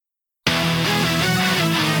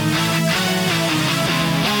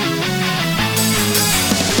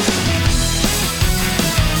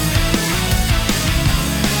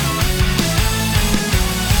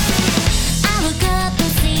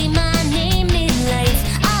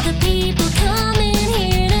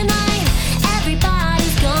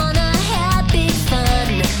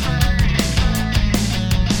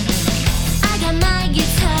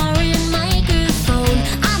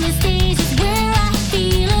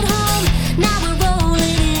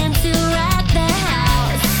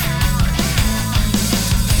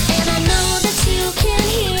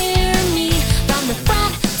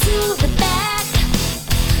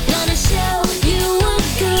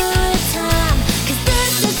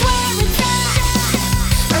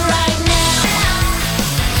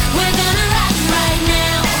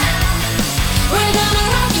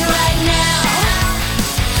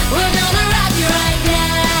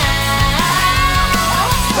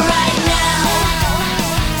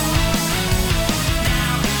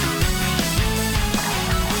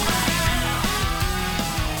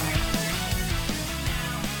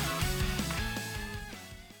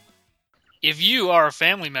if you are a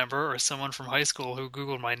family member or someone from high school who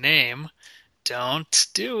Googled my name, don't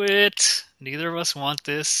do it. Neither of us want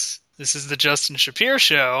this. This is the Justin Shapiro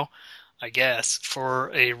Show, I guess,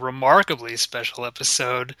 for a remarkably special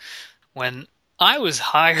episode. When I was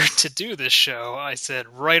hired to do this show, I said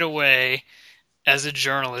right away, as a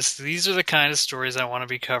journalist, these are the kind of stories I want to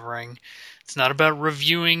be covering. It's not about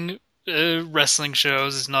reviewing wrestling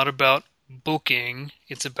shows. It's not about booking.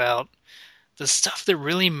 It's about the stuff that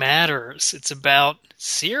really matters. It's about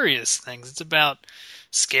serious things. It's about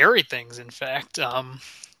scary things, in fact.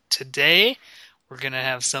 Today, we're going to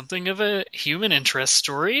have something of a human interest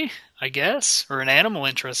story, I guess, or an animal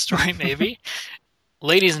interest story, maybe.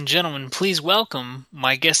 Ladies and gentlemen, please welcome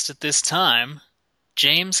my guest at this time,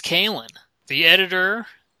 James Kalin, the editor,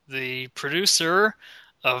 the producer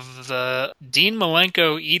of the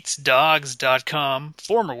DeanMalenkoEatsDogs.com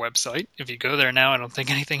former website. If you go there now, I don't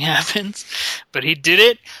think anything happens. But he did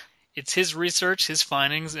it. It's his research, his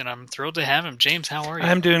findings, and I'm thrilled to have him. James, how are you?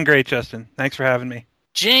 I'm doing great, Justin. Thanks for having me.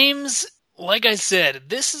 James, like I said,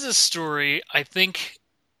 this is a story I think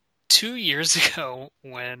 2 years ago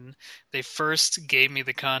when they first gave me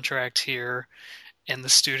the contract here in the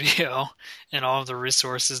studio and all of the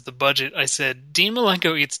resources, the budget, I said, Dean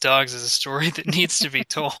Malenko Eats Dogs is a story that needs to be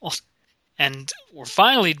told. And we're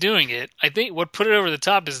finally doing it. I think what put it over the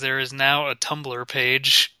top is there is now a Tumblr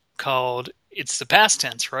page called It's the Past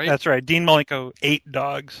Tense, right? That's right. Dean Malenko ate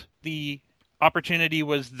dogs. The opportunity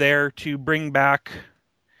was there to bring back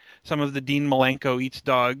some of the Dean Malenko Eats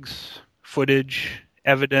Dogs footage,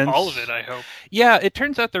 evidence. All of it, I hope. Yeah, it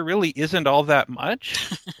turns out there really isn't all that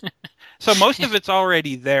much. So most of it's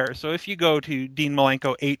already there. So if you go to Dean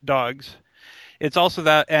Malenko Ate Dogs, it's also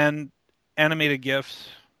that and animated GIFs,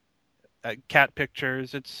 cat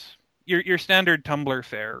pictures. It's your standard Tumblr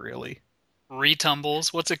fare, really.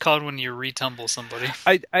 Retumbles? What's it called when you retumble somebody?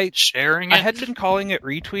 I Sharing it? I had been calling it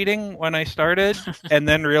retweeting when I started, and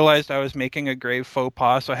then realized I was making a grave faux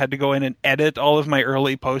pas, so I had to go in and edit all of my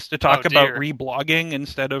early posts to talk about reblogging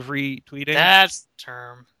instead of retweeting. That's the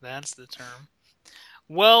term. That's the term.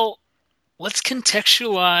 Well, let's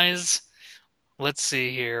contextualize. Let's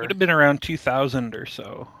see here. It would have been around 2000 or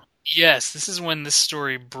so. Yes, this is when this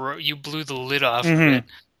story you blew the lid off of it.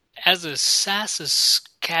 As a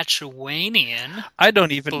Saskatchewanian, I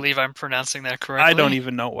don't even believe I'm pronouncing that correctly. I don't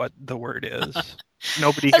even know what the word is.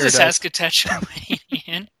 Nobody As here a does.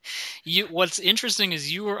 Saskatchewanian, what's interesting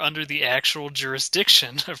is you were under the actual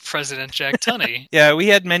jurisdiction of President Jack Tunney. Yeah, we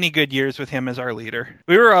had many good years with him as our leader.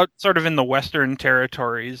 We were out sort of in the Western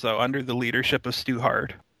Territories, though, under the leadership of Stu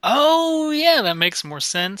Hart. Oh, yeah, that makes more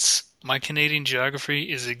sense. My Canadian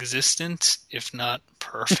geography is existent, if not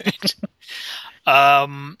perfect.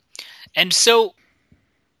 And so,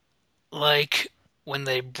 like, when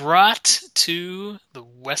they brought to the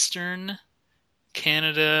Western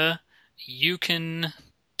Canada, Yukon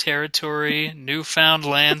territory,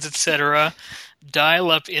 Newfoundlands, etc.,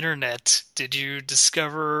 dial-up internet, did you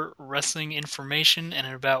discover wrestling information,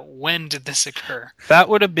 and about when did this occur? That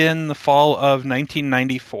would have been the fall of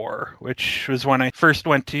 1994, which was when I first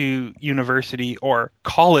went to university, or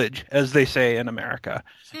college, as they say in America.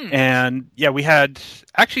 And yeah, we had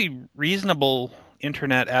actually reasonable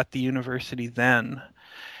internet at the university then.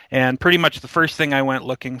 And pretty much the first thing I went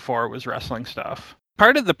looking for was wrestling stuff.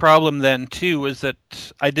 Part of the problem then, too, was that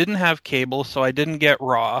I didn't have cable, so I didn't get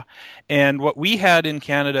Raw. And what we had in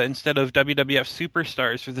Canada, instead of WWF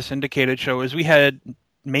Superstars for the syndicated show, is we had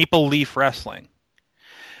Maple Leaf Wrestling,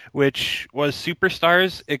 which was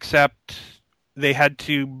Superstars, except they had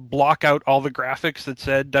to block out all the graphics that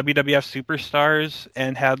said WWF Superstars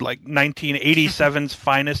and had like 1987's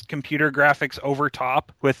finest computer graphics over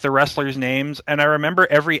top with the wrestlers' names. And I remember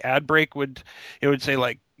every ad break would say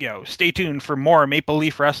like, stay tuned for more Maple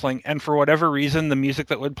Leaf Wrestling. And for whatever reason, the music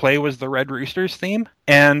that would play was the Red Roosters theme.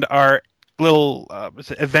 And our little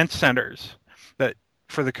event centers that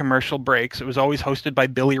for the commercial breaks, it was always hosted by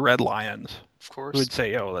Billy Red Lions. Of course. Who would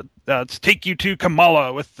say, let's take you to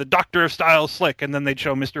Kamala with the Doctor of Style Slick, and then they'd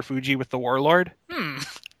show Mr. Fuji with the Warlord.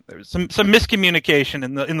 There was some miscommunication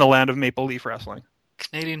in the land of Maple Leaf Wrestling.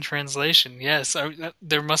 Canadian translation, yes.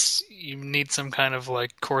 You need some kind of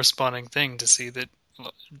like corresponding thing to see that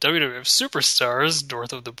WWF Superstars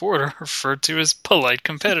north of the border are referred to as polite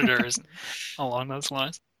competitors along those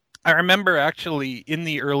lines. I remember actually in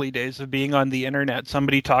the early days of being on the internet,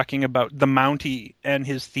 somebody talking about the Mountie and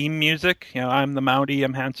his theme music. I'm the Mountie,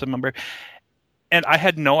 I'm handsome, and I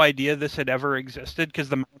had no idea this had ever existed because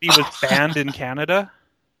the Mountie was banned in Canada.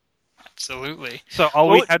 Absolutely. So all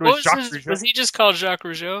we had was Jacques Rougeau. Was he just called Jacques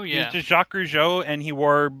Rougeau? Yeah. He was just Jacques Rougeau, and he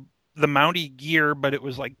wore the Mountie gear, but it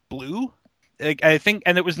was like blue. I think,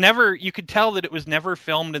 and it was never, you could tell that it was never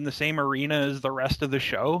filmed in the same arena as the rest of the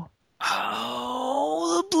show.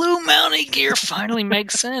 Oh, the Blue Mountie gear finally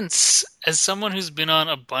makes sense. As someone who's been on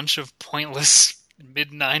a bunch of pointless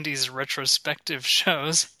mid-90s retrospective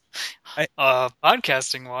shows,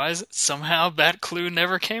 podcasting-wise, somehow that clue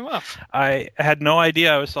never came up. I had no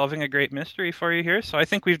idea I was solving a great mystery for you here, so I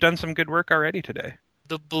think we've done some good work already today.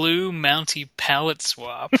 The Blue Mountie palette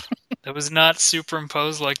swap. That was not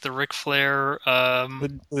superimposed like the Ric Flair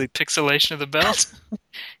pixelation of the belt.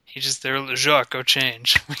 He just there, Jacques, go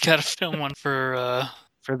change. We gotta film one for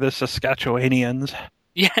the Saskatchewanians.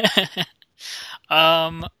 Yeah.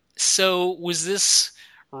 So was this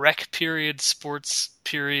rec period, sports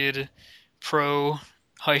period, pro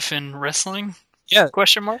 -wrestling? Yeah.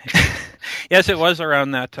 Question mark? Yes, it was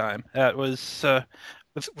around that time. That was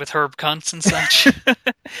with Herb Kuntz and such.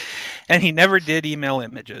 And he never did email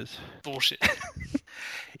images. Bullshit.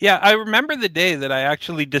 Yeah, I remember the day that I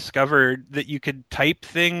actually discovered that you could type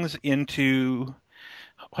things into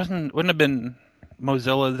wouldn't have been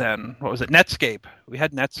Mozilla then. What was it? Netscape. We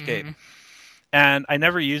had Netscape. Mm-hmm. And I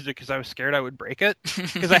never used it because I was scared I would break it.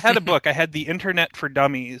 Because I had a book. I had The Internet for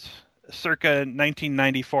Dummies, circa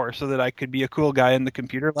 1994, so that I could be a cool guy in the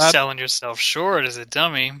computer lab. Selling yourself short as a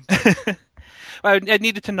dummy. I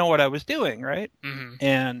needed to know what I was doing, right? Mm-hmm.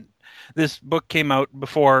 And this book came out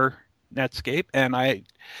before Netscape, and I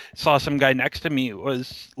saw some guy next to me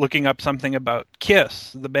was looking up something about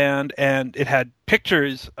Kiss, the band, and it had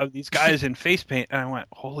pictures of these guys in face paint, and I went,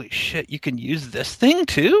 holy shit, you can use this thing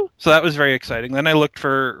too? So that was very exciting. Then I looked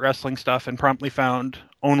for wrestling stuff and promptly found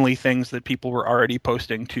only things that people were already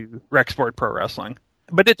posting to Rexport Pro Wrestling.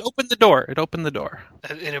 But it opened the door.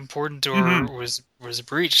 An important door was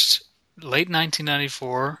breached. Late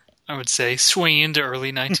 1994, I would say, swinging into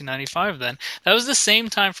early 1995 then. That was the same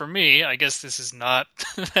time for me. I guess this is not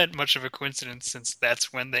that much of a coincidence since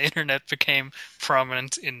that's when the internet became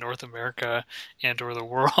prominent in North America and or the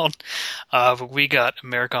world. But we got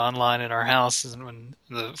America Online in our house and when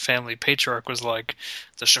the family patriarch was like,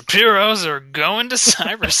 the Shapiros are going to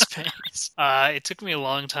cyberspace. It took me a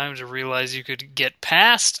long time to realize you could get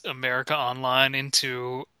past America Online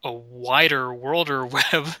into a wider, worlder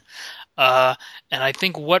web. And I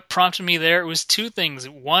think what prompted me there was two things.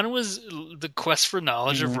 One was the quest for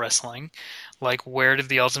knowledge of wrestling. Like, where did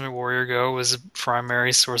the Ultimate Warrior go was a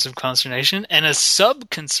primary source of consternation. And a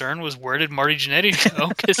sub-concern was, where did Marty Jannetty go?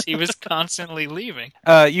 Because he was constantly leaving.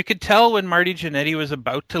 You could tell when Marty Jannetty was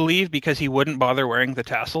about to leave because he wouldn't bother wearing the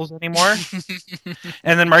tassels anymore.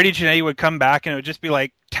 And then Marty Jannetty would come back and it would just be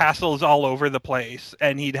like tassels all over the place.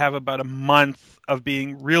 And he'd have about a month of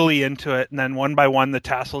being really into it, and then one by one the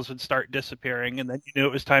tassels would start disappearing, and then you knew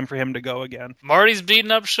it was time for him to go again. Marty's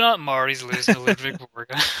beating up Sean. Marty's losing to Ludwig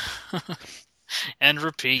Borga. And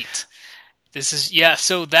repeat. This is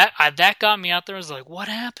so that got me out there. I was like, what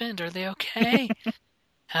happened? Are they okay?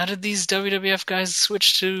 How did these WWF guys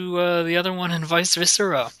switch to the other one and vice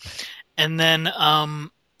versa? And then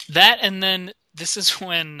and then this is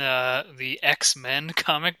when the X-Men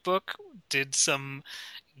comic book did some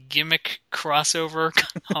gimmick crossover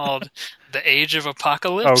called The Age of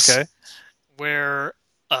Apocalypse. Okay. Where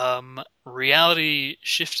reality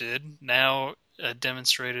shifted, now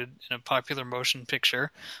demonstrated in a popular motion picture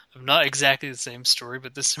of not exactly the same story,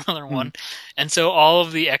 but the similar one. And so all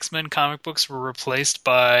of the X-Men comic books were replaced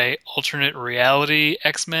by alternate reality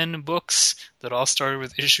X-Men books that all started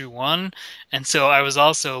with issue 1. And so I was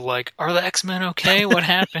also like, are the X-Men okay? What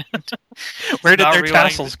happened? Where did their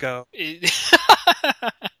tassels go?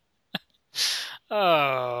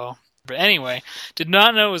 Oh. But anyway, did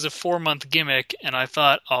not know it was a 4-month gimmick, and I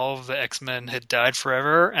thought all of the X-Men had died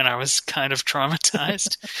forever, and I was kind of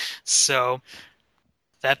traumatized. So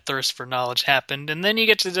that thirst for knowledge happened. And then you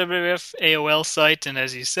get to the WWF AOL site, and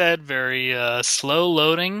as you said, very slow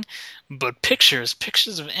loading, but pictures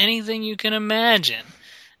of anything you can imagine.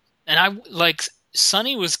 And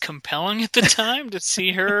Sunny was compelling at the time to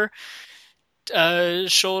see her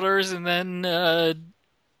shoulders and then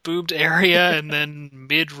boobed area and then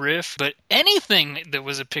midriff, but anything that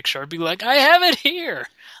was a picture, I'd be like, I have it here.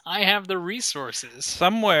 I have the resources.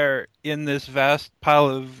 Somewhere in this vast pile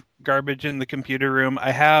of garbage in the computer room,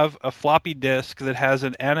 I have a floppy disk that has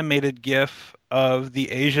an animated GIF of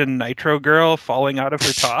the Asian Nitro girl falling out of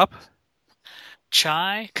her top.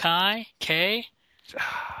 Kai, K?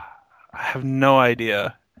 I have no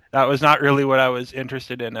idea. That was not really what I was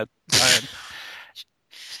interested in at the time.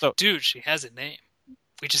 So, dude, she has a name.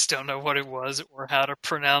 We just don't know what it was or how to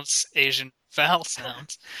pronounce Asian vowel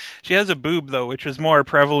sounds. She has a boob, though, which was more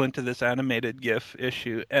prevalent to this animated GIF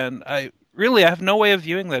issue. And I have no way of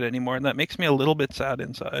viewing that anymore, and that makes me a little bit sad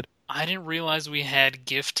inside. I didn't realize we had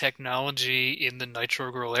GIF technology in the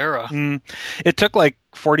Nitro Girl era. It took like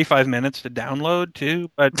 45 minutes to download too,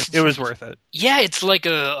 but it was worth it. Yeah, it's like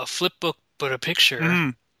a flip book, but a picture.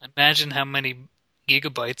 Mm. Imagine how many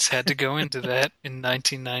gigabytes had to go into that in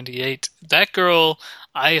 1998. That girl,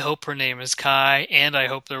 I hope her name is Kai, and I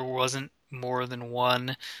hope there wasn't more than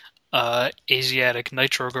one Asiatic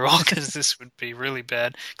Nitro Girl, because this would be really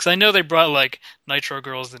bad. Because I know they brought like Nitro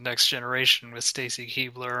Girls: The Next Generation with Stacy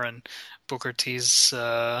Keibler and Booker T's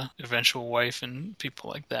eventual wife and people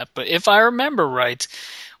like that. But if I remember right,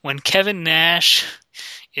 when Kevin Nash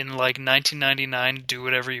in like 1999 Do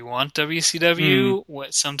Whatever You Want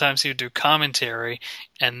WCW, sometimes he would do commentary,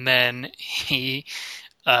 and then he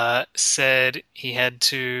said he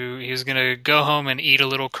was going to go home and eat a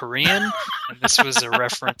little Korean, and this was a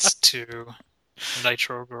reference to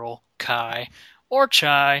Nitro Girl Kai, or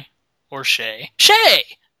Chai, or Shay. Shay!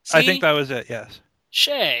 See? I think that was it, yes.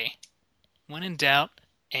 Shay. When in doubt,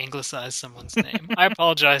 anglicize someone's name. I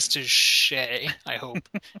apologize to Shay, I hope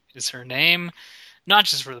is her name, not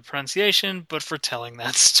just for the pronunciation, but for telling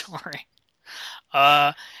that story.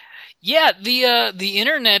 Yeah, the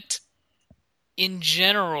internet in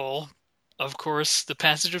general, of course, the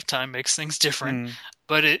passage of time makes things different.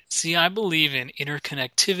 But I believe in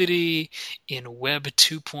interconnectivity, in Web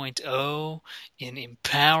 2.0, in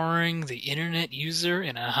empowering the internet user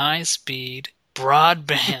in a high-speed,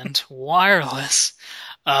 broadband, wireless.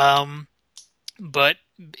 But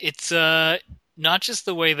it's not just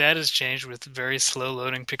the way that has changed with very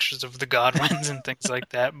slow-loading pictures of the Godwins and things like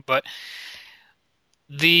that, but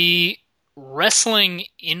the wrestling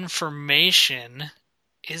information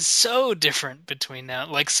is so different between now.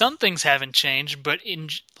 Like, some things haven't changed, but in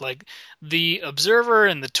like the Observer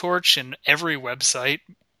and the Torch and every website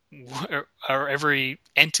or every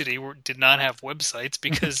entity did not have websites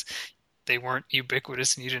because they weren't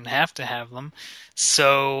ubiquitous and you didn't have to have them.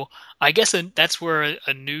 So I guess that's where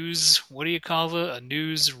a news, what do you call it? A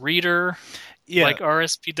news reader, like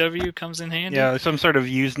RSPW, comes in handy. Yeah, some sort of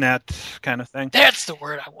Usenet kind of thing. That's the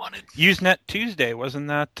word I wanted. Usenet Tuesday, wasn't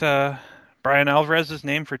that Brian Alvarez's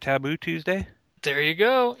name for Taboo Tuesday? There you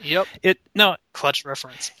go. Yep. Clutch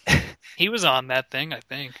reference. He was on that thing, I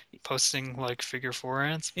think, posting like Figure 4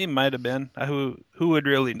 ads. He might have been. Who would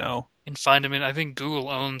really know? And find him in. I think Google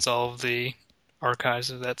owns all of the archives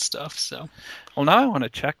of that stuff. So. Well, now I want to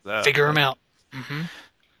check that. Figure him out. Mm-hmm.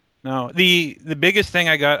 No, the biggest thing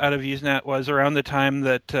I got out of Usenet was around the time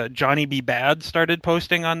that Johnny B. Bad started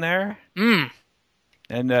posting on there.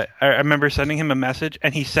 And I remember sending him a message,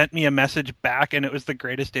 and he sent me a message back, and it was the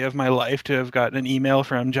greatest day of my life to have gotten an email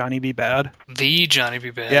from Johnny B. Bad. The Johnny B.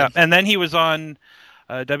 Bad. Yeah, and then he was on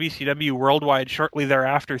WCW Worldwide shortly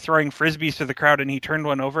thereafter, throwing frisbees to the crowd, and he turned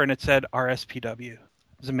one over, and it said RSPW. It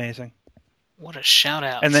was amazing. What a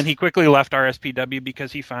shout-out. And then he quickly left RSPW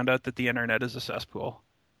because he found out that the internet is a cesspool.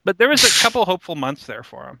 But there was a couple hopeful months there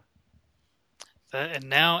for him. And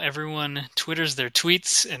now everyone Twitters their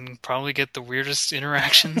tweets and probably get the weirdest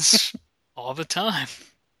interactions all the time.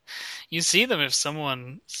 You see them if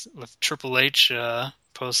Triple H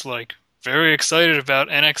posts like, very excited about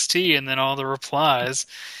NXT, and then all the replies.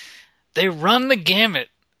 They run the gamut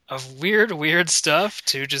of weird stuff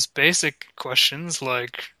to just basic questions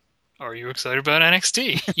like, are you excited about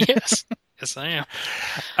NXT? Yes. Yes, I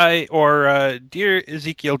am. Dear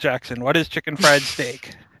Ezekiel Jackson, what is chicken fried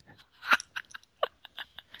steak?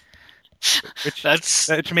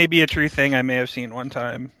 Which may be a true thing I may have seen one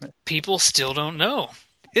time. People still don't know.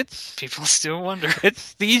 People still wonder.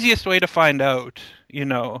 It's the easiest way to find out,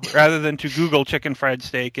 rather than to Google chicken fried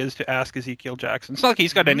steak, is to ask Ezekiel Jackson. It's not like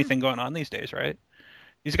he's got anything going on these days, right?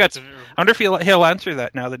 I wonder if he'll answer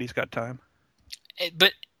that now that he's got time.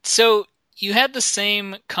 But so you had the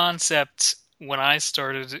same concept when I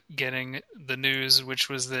started getting the news, which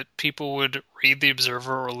was that people would read the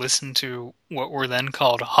Observer or listen to what were then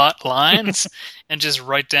called hotlines and just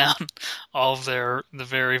write down all of the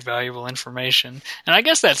very valuable information. And I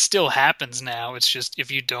guess that still happens now. It's just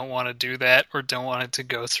if you don't want to do that or don't want it to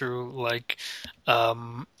go through like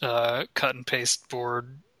cut and paste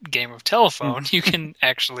board game of telephone, you can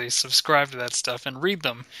actually subscribe to that stuff and read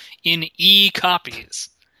them in e-copies.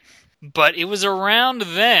 But it was around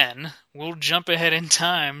then, we'll jump ahead in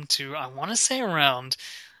time to, I want to say around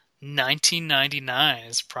 1999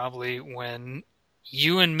 is probably when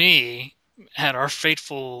you and me had our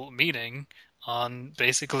fateful meeting on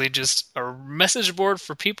basically just a message board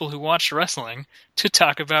for people who watch wrestling to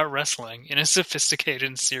talk about wrestling in a sophisticated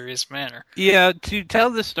and serious manner. Yeah, to tell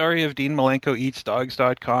the story of Dean Malenko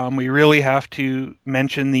EatsDogs.com, we really have to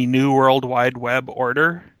mention the New World Wide Web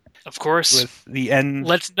order. Of course. with the N.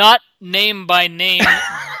 Let's not name by name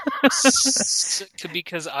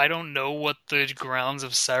because I don't know what the grounds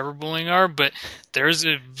of cyberbullying are, but there's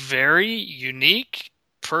a very unique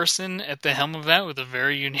person at the helm of that with a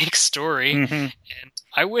very unique story, and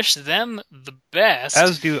I wish them the best.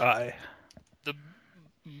 As do I. The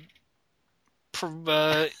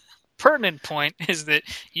pertinent point is that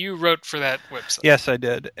you wrote for that website. Yes, I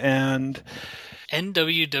did. And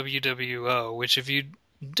NWWWO, which if you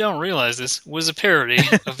don't realize this, was a parody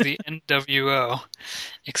of the NWO,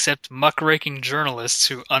 except muckraking journalists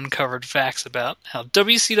who uncovered facts about how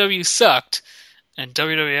WCW sucked and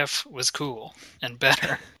WWF was cool and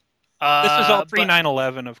better. This is all pre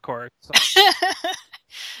 9/11, of course. So.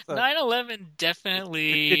 9/11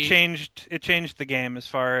 definitely it changed the game as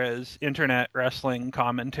far as internet wrestling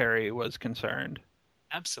commentary was concerned.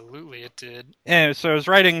 Absolutely, it did. And so I was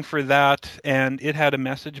writing for that, and it had a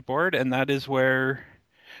message board, and that is where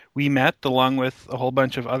we met, along with a whole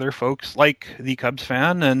bunch of other folks like the Cubs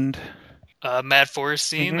fan and Matt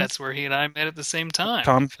Forrestein. That's where he and I met at the same time.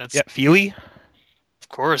 Tom Feely. Of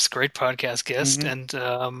course, great podcast guest, and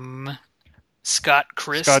Scott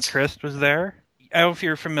Christ. Scott Christ was there. I don't know if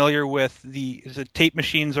you're familiar with the Tape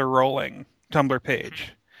Machines Are Rolling Tumblr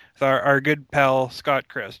page. With our good pal Scott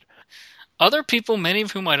Christ. Other people, many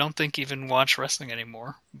of whom I don't think even watch wrestling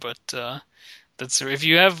anymore, but that's if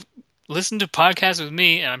you have listened to podcasts with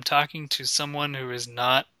me and I'm talking to someone who is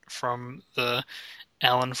not from the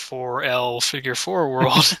Alan 4L Figure 4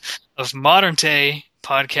 world of modern day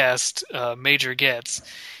podcast major gets,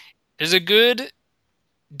 there's a good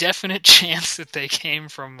definite chance that they came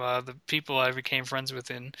from the people I became friends with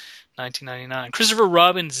in 1999. Christopher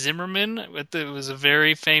Robin Zimmerman was a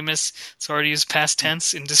very famous, sorry to use past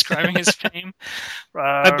tense in describing his fame,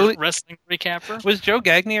 wrestling recapper. Was Joe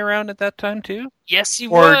Gagne around at that time too? Yes, he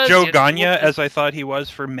was. Or Joe Gagne, as I thought he was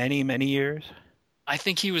for many, many years. I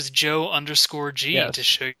think he was Joe_G to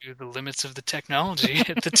show you the limits of the technology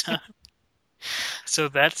at the time. So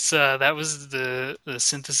that was the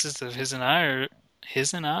synthesis of his and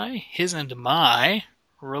my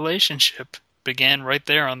relationship began right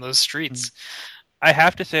there on those streets. I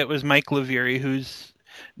have to say it was Mike Leviri, who's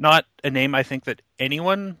not a name I think that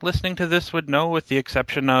anyone listening to this would know, with the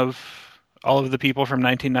exception of all of the people from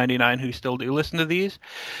 1999 who still do listen to these,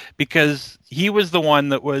 because he was the one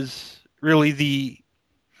that was really the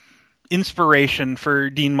inspiration for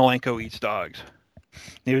Dean Malenko Eats Dogs.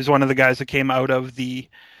 He was one of the guys that came out of the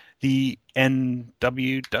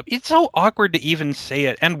NWW. It's so awkward to even say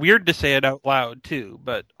it, and weird to say it out loud too,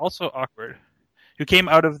 but also awkward. Who came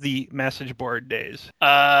out of the message board days.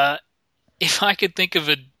 If I could think of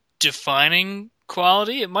a defining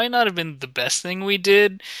quality, it might not have been the best thing we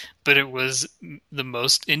did, but it was the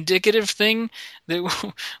most indicative thing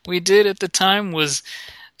that we did at the time. Was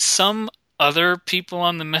some other people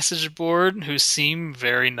on the message board who seem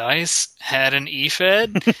very nice had an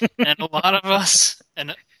eFed, and a lot of us,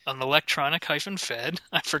 and an electronic-fed,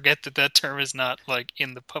 I forget that term is not like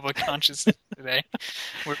in the public consciousness today,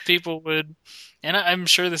 where people would, and I'm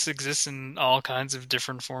sure this exists in all kinds of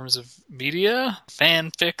different forms of media,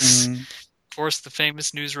 fanfics. Of course, the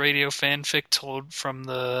famous news radio fanfic told from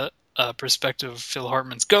the perspective of Phil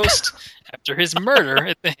Hartman's ghost after his murder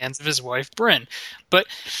at the hands of his wife, Bryn. But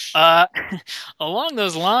along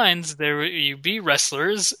those lines, you be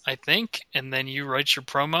wrestlers, I think, and then you write your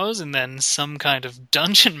promos, and then some kind of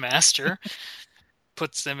dungeon master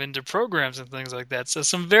puts them into programs and things like that. So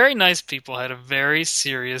some very nice people had a very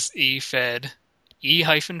serious E-Fed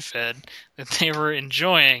that they were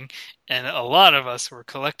enjoying, and a lot of us were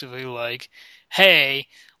collectively like, hey,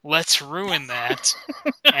 let's ruin that.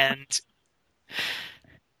 And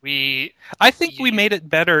I think we made it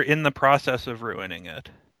better in the process of ruining it.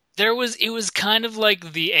 It was kind of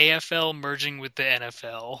like the AFL merging with the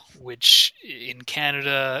NFL, which in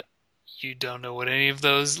Canada you don't know what any of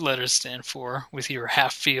those letters stand for, with your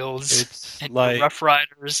Halffields and your Rough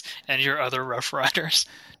Riders and your other Rough Riders.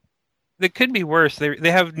 It could be worse.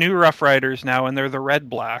 They have new Rough Riders now, and they're the Red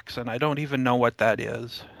Blacks, and I don't even know what that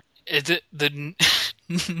is. Is it the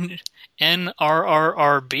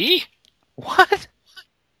NRRRB? What?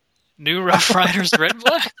 New Rough Riders Red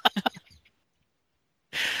Black?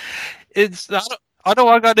 It's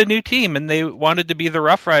Ottawa got a new team, and they wanted to be the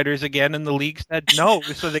Rough Riders again, and the league said no,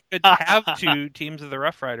 so they could have two teams of the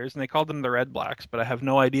Rough Riders, and they called them the Red Blacks, but I have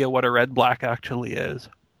no idea what a Red Black actually is.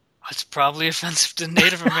 It's probably offensive to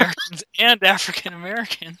Native Americans and African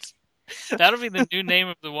Americans. That'll be the new name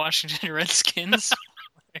of the Washington Redskins.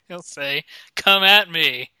 He'll say, "Come at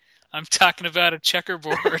me. I'm talking about a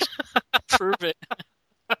checkerboard. Prove it."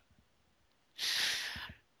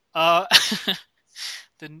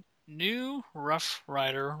 New Rough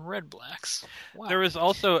Rider Red Blacks. Wow. There was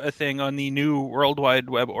also a thing on the new World Wide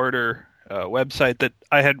Web Order website that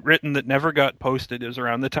I had written that never got posted. It was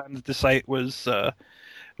around the time that the site was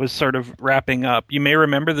sort of wrapping up. You may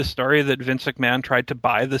remember the story that Vince McMahon tried to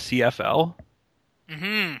buy the CFL.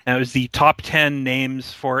 Mm-hmm. And it was the top 10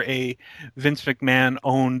 names for a Vince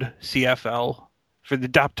McMahon-owned CFL, for the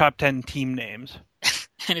top 10 team names.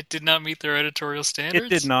 And it did not meet their editorial standards? It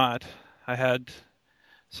did not. I had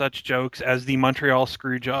such jokes as the Montreal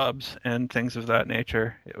Screwjobs and things of that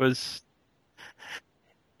nature. It was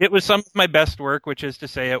some of my best work, which is to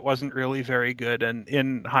say it wasn't really very good. And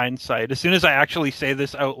in hindsight, as soon as I actually say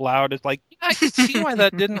this out loud, it's like, I can see why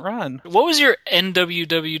that didn't run. What was your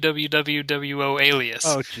NWWWWO alias?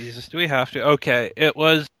 Oh, Jesus. Do we have to? Okay. It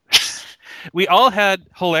was... We all had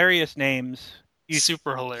hilarious names.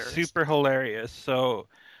 Super hilarious. Super hilarious. So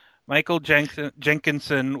Michael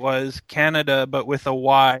Jenkinson was Canada, but with a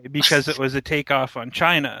Y, because it was a takeoff on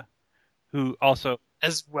China, who also...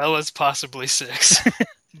 As well as possibly 6.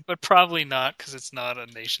 But probably not, because it's not a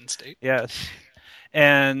nation state. Yes.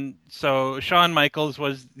 And so Shawn Michaels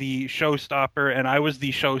was the showstopper, and I was the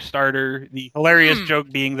show starter. The hilarious joke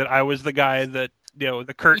being that I was the guy that,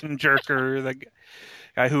 the curtain jerker, the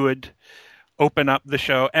guy who would open up the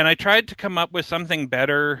show. And I tried to come up with something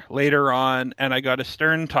better later on, and I got a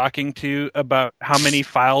stern talking to about how many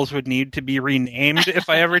files would need to be renamed if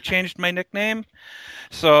I ever changed my nickname.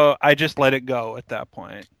 So I just let it go at that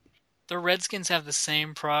point. The Redskins have the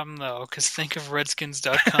same problem, though, because think of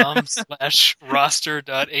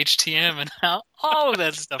redskins.com/roster.htm and how all of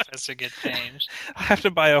that stuff has to get changed. I have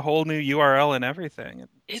to buy a whole new URL and everything.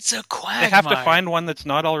 It's a quagmire. I have to find one that's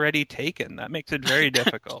not already taken. That makes it very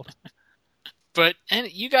difficult.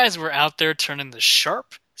 And you guys were out there turning the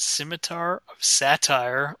sharp scimitar of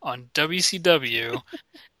satire on WCW,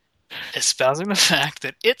 espousing the fact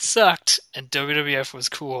that it sucked and WWF was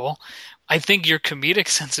cool. I think your comedic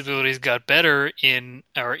sensibilities got better in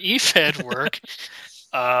our EFED work.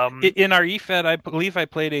 In our EFED, I believe I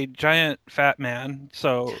played a giant fat man,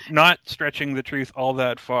 so not stretching the truth all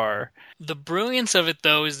that far. The brilliance of it,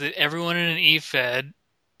 though, is that everyone in an EFED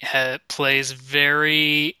plays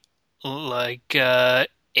very,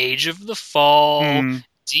 Age of the Fall,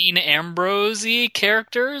 Dean Ambrose-y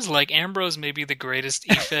characters. Like, Ambrose may be the greatest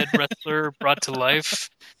EFED wrestler brought to life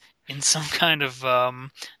in some kind of,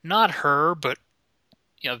 not Her, but,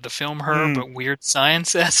 the film Her, but weird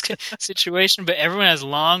science-esque situation. But everyone has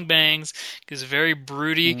long bangs, gives very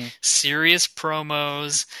broody, serious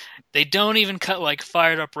promos. They don't even cut,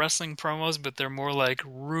 fired-up wrestling promos, but they're more like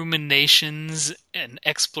ruminations and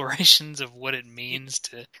explorations of what it means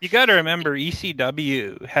to... You gotta remember,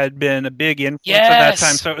 ECW had been a big influence at that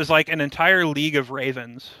time, so it was like an entire league of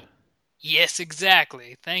ravens. Yes,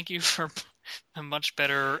 exactly. Thank you for a much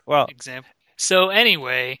better example. So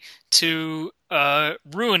anyway, to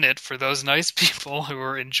ruin it for those nice people who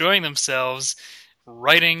are enjoying themselves,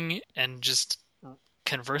 writing and just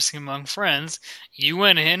conversing among friends, you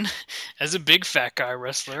went in as a big fat guy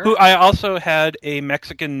wrestler. Who I also had a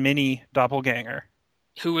Mexican mini doppelganger.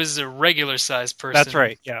 Who was a regular sized person. That's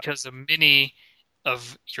right, yeah. Because a mini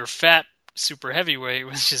of your fat super heavyweight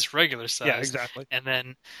was just regular size. Yeah, exactly. And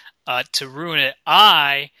then to ruin it,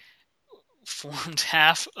 I formed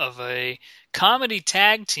half of a comedy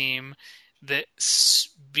tag team that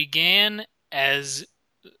began as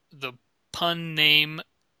the pun name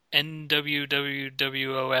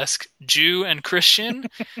NWWWO-esque Jew and Christian,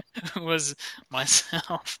 who was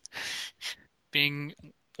myself being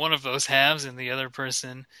one of those halves and the other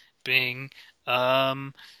person being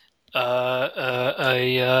I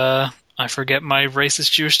forget my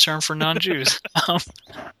racist Jewish term for non-Jews.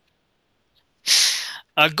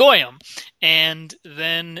 Goyim. And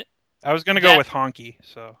then I was going to go with honky,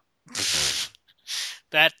 so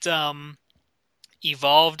that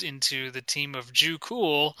evolved into the team of Jew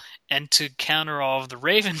Cool, and to counter all of the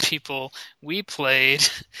Raven people, we played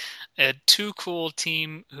a Too Cool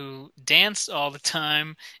team who danced all the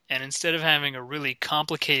time, and instead of having a really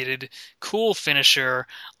complicated cool finisher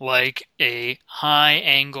like a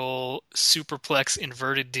high-angle superplex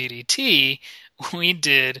inverted DDT, we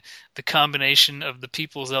did the combination of the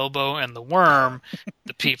People's Elbow and the Worm,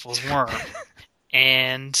 the People's Worm.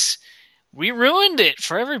 And we ruined it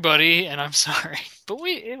for everybody, and I'm sorry, but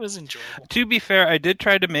it was enjoyable. To be fair, I did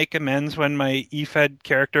try to make amends when my EFED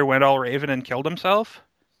character went all Raven and killed himself,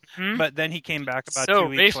 but then he came back about 2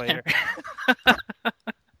 weeks later.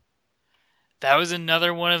 That was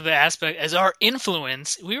another one of the aspects. As our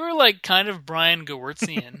influence, we were like kind of Brian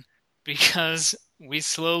Gewirtzian, because we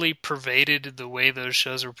slowly pervaded the way those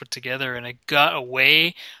shows were put together, and it got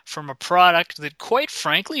away from a product that, quite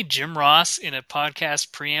frankly, Jim Ross in a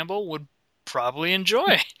podcast preamble would probably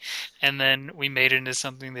enjoy. And then we made it into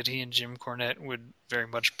something that he and Jim Cornette would very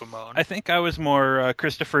much bemoan. I think I was more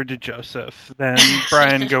Christopher DeJoseph than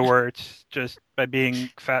Brian Gewirtz, just by being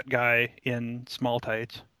fat guy in small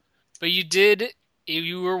tights. But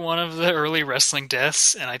you were one of the early wrestling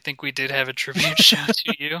deaths, and I think we did have a tribute show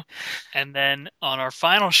to you. And then on our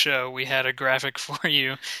final show, we had a graphic for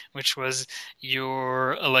you, which was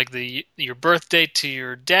your your birth date to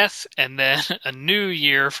your death, and then a new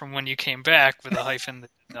year from when you came back with a hyphen that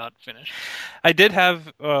did not finish. I did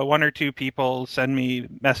have one or two people send me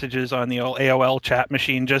messages on the old AOL chat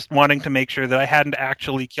machine, just wanting to make sure that I hadn't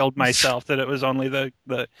actually killed myself, that it was only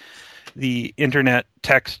the internet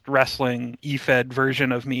text wrestling e-fed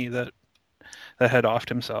version of me that had offed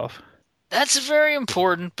himself. That's very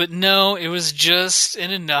important, but no, it was just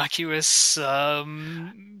an innocuous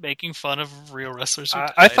making fun of real wrestlers who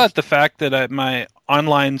died. I thought the fact that my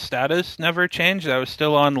online status never changed, I was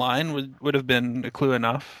still online, would have been a clue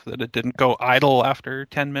enough that it didn't go idle after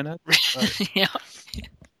 10 minutes. Yeah. You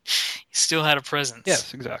still had a presence.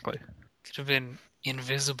 Yes, exactly. Could have been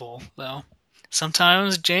invisible, though.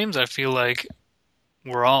 Sometimes, James, I feel like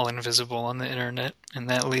we're all invisible on the internet, and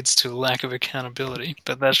that leads to a lack of accountability.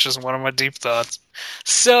 But that's just one of my deep thoughts.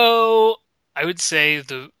 So, I would say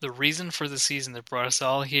the reason for the season that brought us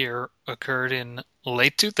all here occurred in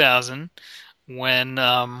late 2000, when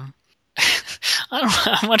I don't know,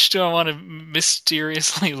 how much do I want to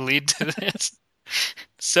mysteriously lead to this?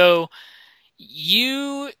 So,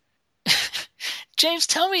 James,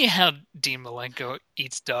 tell me how Dean Malenko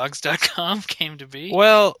EatsDogs.com came to be.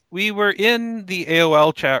 Well, we were in the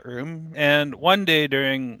AOL chat room, and one day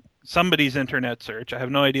during somebody's internet search, I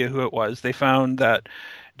have no idea who it was, they found that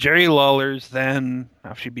Jerry Lawler's then,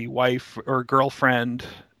 now she'd be wife or girlfriend,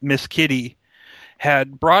 Miss Kitty,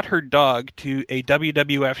 had brought her dog to a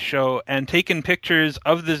WWF show and taken pictures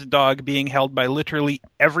of this dog being held by literally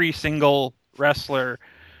every single wrestler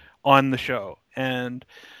on the show. And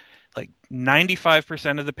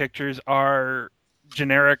 95% of the pictures are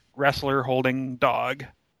generic wrestler holding dog.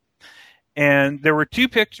 And there were two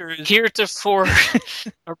pictures. Heretofore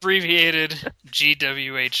abbreviated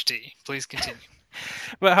GWHD. Please continue.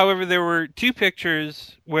 But however, there were two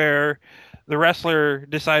pictures where the wrestler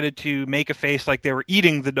decided to make a face like they were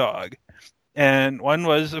eating the dog. And one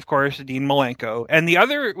was, of course, Dean Malenko. And the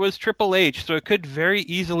other was Triple H. So it could very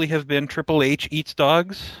easily have been Triple H Eats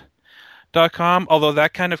Dogs.com, although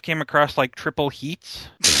that kind of came across like Triple Heats,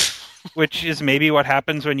 which is maybe what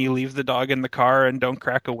happens when you leave the dog in the car and don't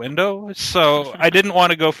crack a window. So I didn't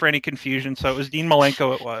want to go for any confusion, so it was Dean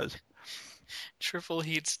Malenko it was. Triple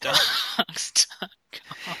Heats Dogs.com.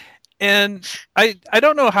 And I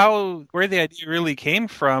don't know where the idea really came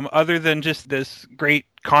from, other than just this great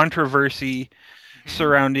controversy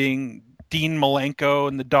surrounding Dean Malenko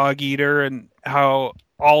and the dog eater, and how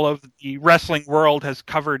all of the wrestling world has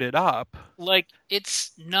covered it up.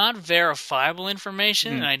 It's not verifiable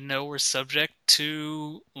information, and I know we're subject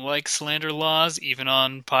to, slander laws, even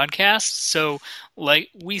on podcasts. So,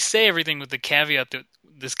 we say everything with the caveat that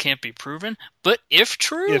this can't be proven. But if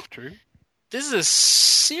true, this is a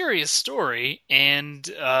serious story, and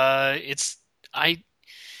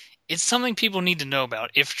it's something people need to know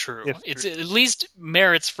about, if true. It's at least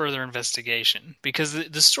merits further investigation, because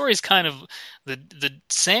the story's kind of the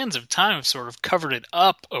sands of time have sort of covered it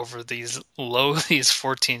up over these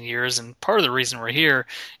 14 years, and part of the reason we're here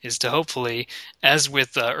is to hopefully, as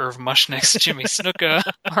with Irv Mushnick's Jimmy Snuka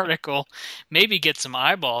article, maybe get some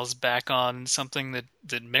eyeballs back on something that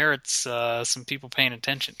merits some people paying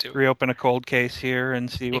attention to. Reopen a cold case here and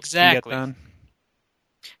see what we can get done.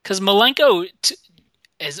 Because Malenko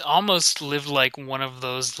has almost lived like one of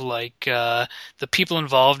those, the people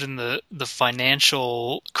involved in the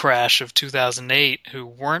financial crash of 2008 who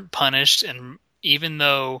weren't punished, and even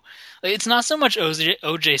though it's not so much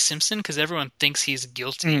O.J. Simpson, because everyone thinks he's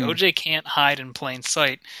guilty. O.J. can't hide in plain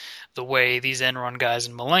sight the way these Enron guys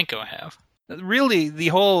in Malenko have. Really, the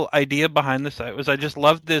whole idea behind the site was I just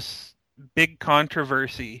loved this big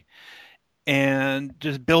controversy and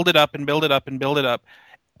just build it up and build it up and build it up,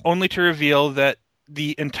 only to reveal that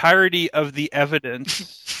the entirety of the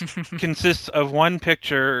evidence consists of one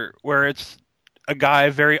picture where it's a guy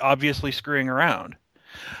very obviously screwing around.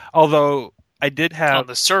 Although I did have... On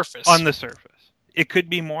the surface. It could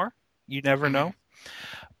be more. You never know.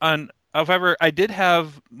 However, I did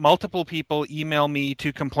have multiple people email me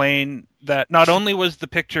to complain that not only was the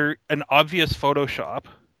picture an obvious Photoshop,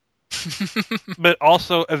 but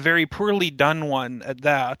also a very poorly done one at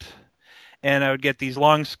that. and I would get these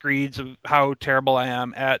long screeds of how terrible I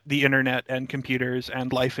am at the internet and computers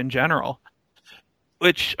and life in general,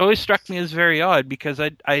 which always struck me as very odd because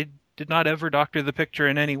I did not ever doctor the picture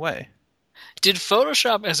in any way. Did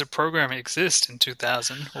Photoshop as a program exist in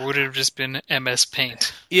 2000, or would it have just been MS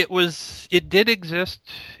Paint? It did exist.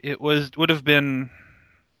 Would have been.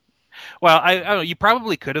 Well, I don't know. You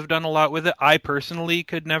probably could have done a lot with it. I personally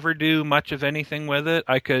could never do much of anything with it.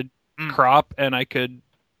 I could crop and I could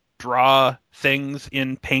draw things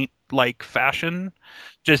in paint-like fashion,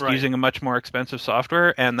 just using a much more expensive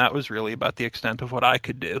software, and that was really about the extent of what I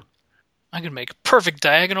could do. I could make perfect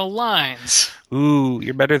diagonal lines. Ooh,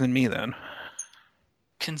 you're better than me then.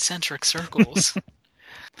 Concentric circles.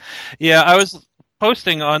 Yeah, I was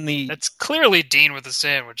posting on the... That's clearly Dean with a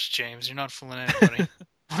sandwich, James. You're not fooling anybody.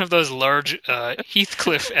 One of those large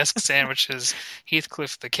Heathcliff-esque sandwiches,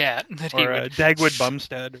 Heathcliff the cat. That or Dagwood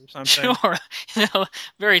Bumstead or something. Sure.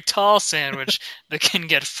 Very tall sandwich that can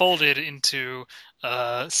get folded into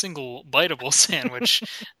a single biteable sandwich,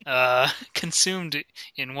 consumed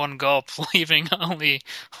in one gulp, leaving only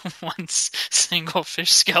one single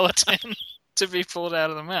fish skeleton to be pulled out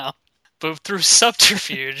of the mouth. But through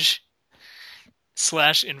subterfuge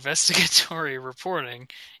 / investigatory reporting,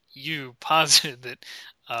 you posited that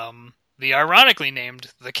the ironically named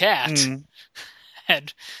The Cat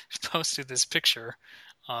had posted this picture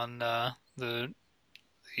on the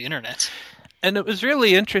internet. And it was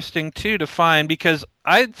really interesting, too, to find, because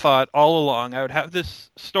I'd thought all along I would have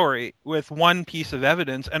this story with one piece of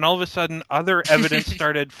evidence, and all of a sudden other evidence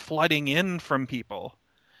started flooding in from people.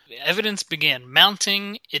 Evidence began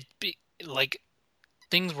mounting.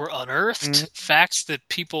 Things were unearthed, facts that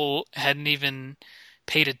people hadn't even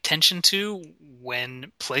paid attention to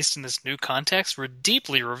when placed in this new context were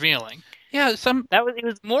deeply revealing. Yeah, it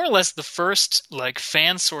was more or less the first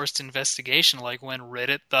fan-sourced investigation, like when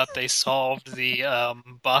Reddit thought they solved the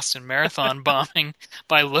Boston Marathon bombing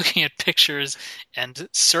by looking at pictures and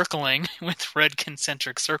circling with red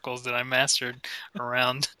concentric circles that I mastered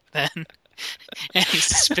around then any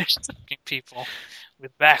suspicious-looking people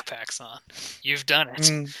with backpacks on. You've done it.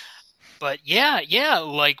 But yeah,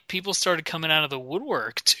 people started coming out of the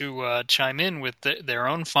woodwork to chime in with their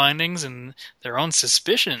own findings and their own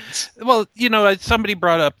suspicions. Well, somebody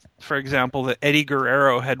brought up, for example, that Eddie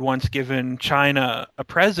Guerrero had once given China a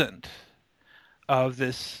present of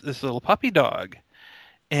this little puppy dog.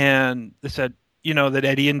 And they said, that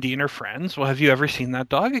Eddie and Dean are friends. Well, have you ever seen that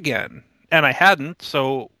dog again? And I hadn't,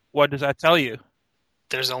 so what does that tell you?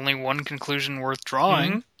 There's only one conclusion worth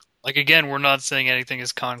drawing. Again, we're not saying anything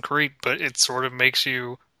is concrete, but it sort of makes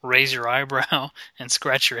you raise your eyebrow and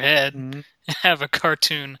scratch your head and have a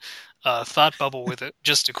cartoon thought bubble with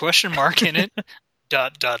just a question mark in it, ...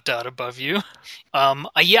 above you.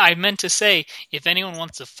 I meant to say, if anyone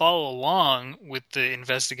wants to follow along with the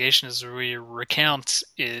investigation as we recount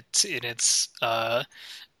it in its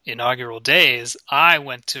inaugural days, I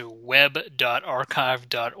went to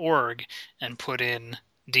web.archive.org and put in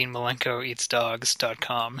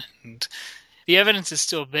DeanMalenkoEatsDogs.com, and the evidence is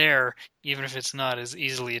still there, even if it's not as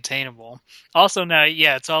easily attainable. Also now,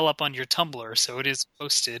 it's all up on your Tumblr, so it is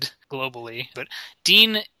posted globally. But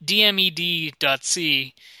DeanDmed.c,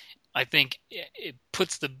 I think it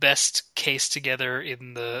puts the best case together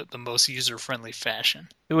in the most user-friendly fashion.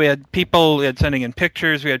 We had people sending in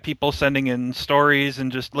pictures, we had people sending in stories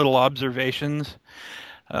and just little observations.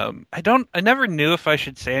 I never knew if I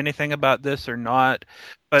should say anything about this or not,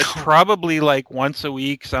 but probably once a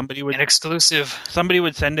week somebody would... An exclusive. Somebody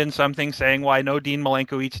would send in something saying, well, I know Dean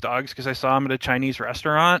Malenko eats dogs because I saw him at a Chinese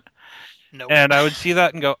restaurant. Nope. And I would see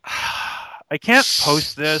that and go, I can't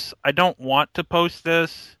post this. I don't want to post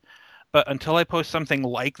this. But until I post something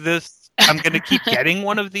like this, I'm going to keep getting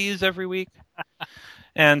one of these every week.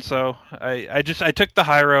 And so I took the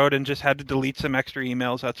high road and just had to delete some extra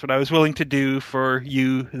emails. That's what I was willing to do for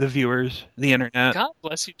you, the viewers, the internet. God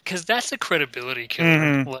bless you, because that's a credibility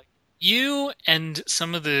killer. You and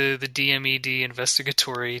some of the DMED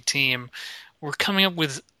investigatory team were coming up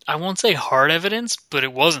with, I won't say hard evidence, but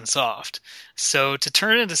it wasn't soft. So to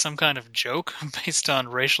turn it into some kind of joke based on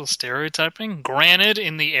racial stereotyping, granted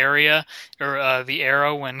in the area or the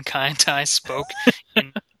era when Kai Tai spoke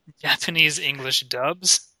in Japanese English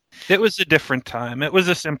dubs. It was a different time. It was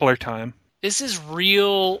a simpler time. This is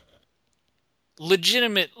real,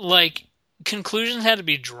 legitimate, conclusions had to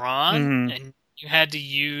be drawn, and you had to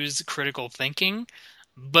use critical thinking.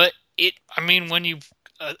 But when you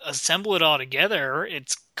assemble it all together,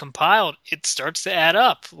 it's compiled, it starts to add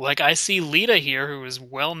up. I see Lita here, who is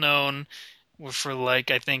well known for, I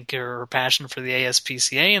think, her passion for the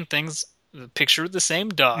ASPCA and things, the picture of the same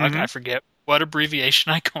dog, I forget what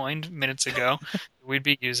abbreviation I coined minutes ago we'd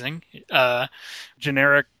be using.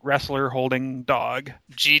 Generic wrestler holding dog.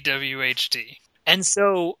 GWHD. And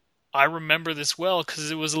so I remember this well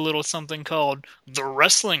because it was a little something called the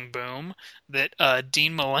Wrestling Boom that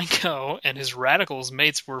Dean Malenko and his Radicals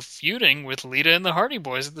mates were feuding with Lita and the Hardy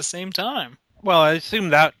Boys at the same time. Well, I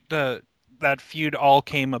assume that that feud all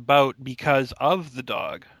came about because of the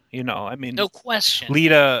dog. I mean, No question.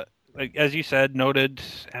 Lita, like, as you said, noted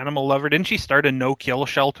animal lover. Didn't she start a no-kill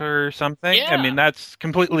shelter or something? Yeah. I mean, that's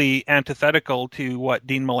completely antithetical to what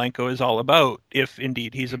Dean Malenko is all about, if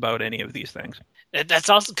indeed he's about any of these things. That's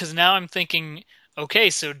also because now I'm thinking, okay,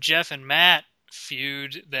 so Jeff and Matt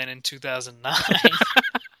feud then in 2009.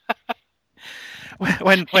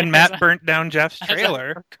 when Matt burnt down Jeff's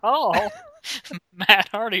trailer. Recall, Matt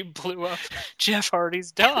Hardy blew up Jeff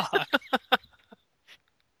Hardy's dog.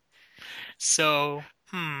 So,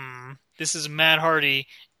 this is Matt Hardy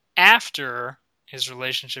after his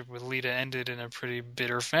relationship with Lita ended in a pretty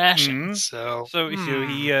bitter fashion. So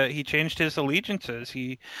he changed his allegiances.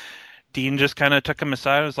 Dean just kind of took him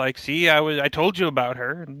aside and was like, "See, I told you about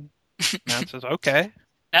her." And Matt says, "Okay."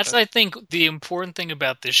 That's, I think, the important thing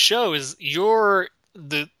about this show is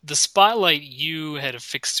the spotlight you had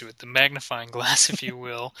affixed to it, the magnifying glass, if you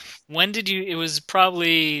will. When did you? It was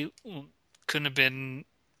probably couldn't have been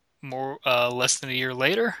more less than a year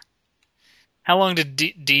later. How long did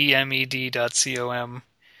DMED.com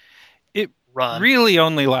it run? Really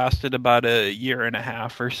only lasted about a year and a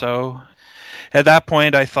half or so. At that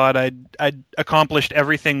point, I thought I'd accomplished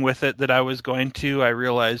everything with it that I was going to. I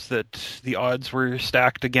realized that the odds were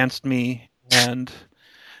stacked against me, and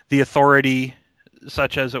the authority,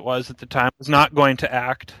 such as it was at the time, was not going to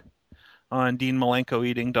act on Dean Malenko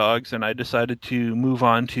eating dogs, and I decided to move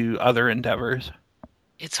on to other endeavors.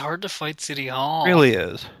 It's hard to fight City Hall. It really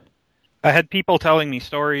is. I had people telling me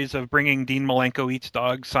stories of bringing Dean Malenko eats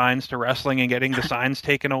dogs signs to wrestling and getting the signs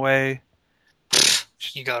taken away.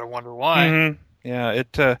 You gotta wonder why. Mm-hmm. Yeah,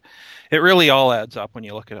 it really all adds up when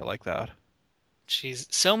you look at it like that.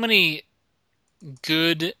 Jeez, so many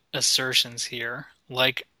good assertions here.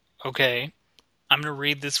 Like, okay, I'm gonna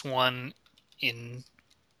read this one in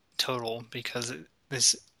total because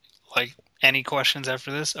this, like, any questions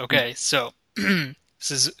after this? Okay, so this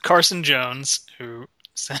is Carson Jones who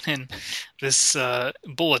sent in this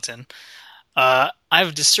bulletin. I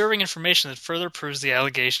have disturbing information that further proves the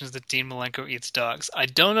allegations that Dean Malenko eats dogs. I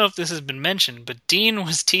don't know if this has been mentioned, but Dean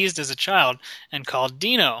was teased as a child and called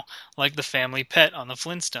Dino, like the family pet on the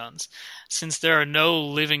Flintstones. Since there are no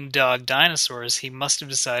living dog dinosaurs, he must have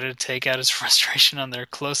decided to take out his frustration on their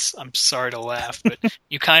close... I'm sorry to laugh, but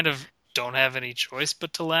you kind of don't have any choice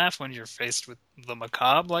but to laugh when you're faced with the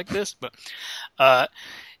macabre like this, but...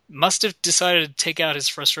 must have decided to take out his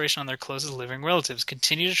frustration on their closest living relatives.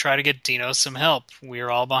 Continue to try to get Dino some help. We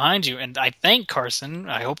are all behind you. And I thank Carson.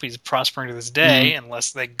 I hope he's prospering to this day,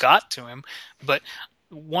 unless they got to him. But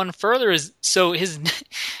one further is, so his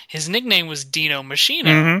nickname was Dino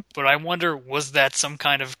Machino, but I wonder, was that some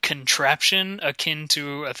kind of contraption akin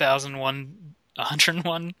to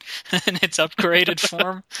 101 in its upgraded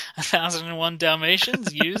form, 1001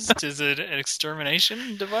 Dalmatians, used as an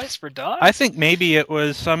extermination device for dogs? I think maybe it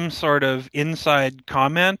was some sort of inside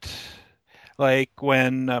comment, like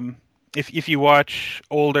when if you watch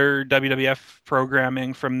older WWF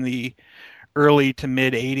programming from the early to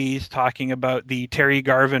mid 80s talking about the Terry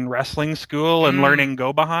Garvin wrestling school and learning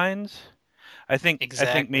go-behinds. I think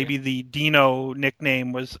maybe the Dino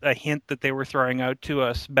nickname was a hint that they were throwing out to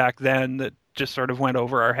us back then that just sort of went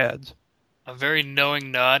over our heads. A very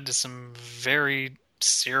knowing nod to some very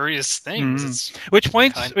serious things. Which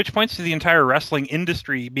points to the entire wrestling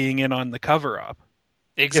industry being in on the cover-up.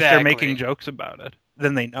 Exactly. If they're making jokes about it,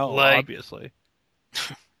 then they know, obviously.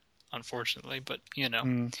 Unfortunately, but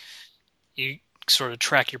you sort of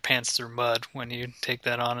track your pants through mud when you take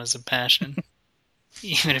that on as a passion.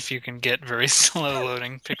 Even if you can get very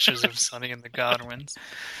slow-loading pictures of Sonny and the Godwins.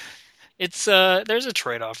 It's there's a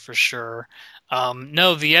trade-off for sure.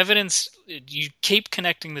 No, the evidence, you keep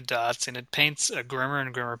connecting the dots, and it paints a grimmer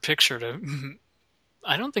and grimmer picture to...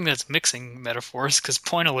 I don't think that's mixing metaphors, because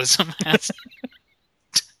pointillism has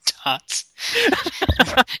dots.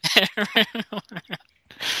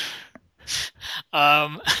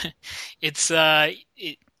 It's a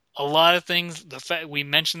lot of things. The fact we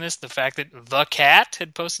mentioned this, the fact that the cat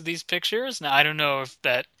had posted these pictures. Now, I don't know if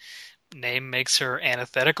that name makes her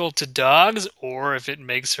antithetical to dogs, or if it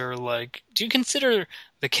makes her like... Do you consider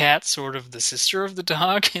the cat sort of the sister of the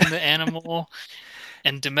dog in the animal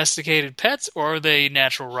and domesticated pets, or are they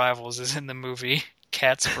natural rivals as in the movie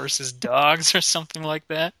cats versus dogs or something like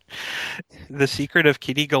that. The Secret of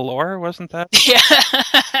Kitty Galore, wasn't that? Yeah.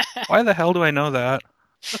 Why the hell do I know that?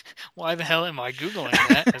 Why the hell am I Googling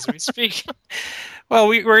that as we speak? Well,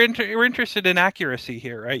 we're interested in accuracy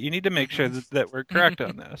here, right? You need to make sure that we're correct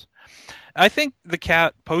on this. I think the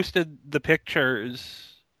cat posted the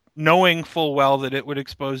pictures knowing full well that it would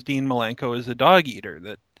expose Dean Malenko as a dog eater,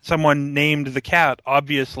 that someone named the cat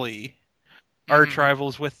obviously arch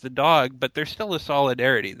rivals with the dog, but there's still a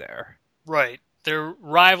solidarity there. Right. They're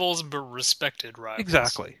rivals, but respected rivals.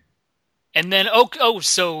 Exactly. And then,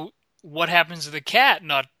 so what happens to the cat?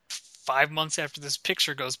 Not 5 months after this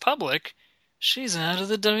picture goes public, she's out of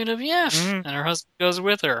the WWF, and her husband goes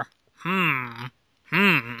with her.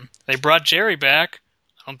 They brought Jerry back.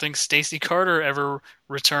 I don't think Stacey Carter ever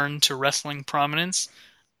returned to wrestling prominence.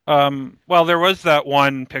 Well, there was that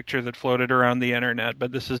one picture that floated around the internet,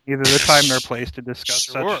 but this is neither the time nor place to discuss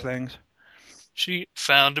such things. She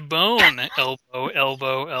found a bone. Elbow,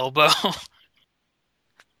 elbow, elbow.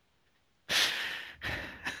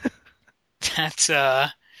 That's,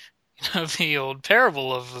 the old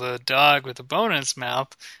parable of the dog with a bone in its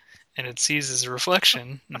mouth, and it sees his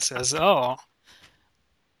reflection and says, oh,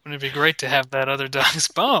 wouldn't it be great to have that other dog's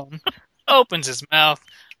bone? Opens his mouth.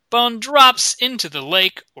 Bone drops into the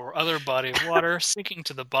lake or other body of water, sinking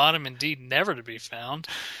to the bottom, indeed never to be found.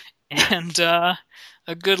 And a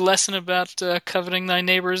good lesson about coveting thy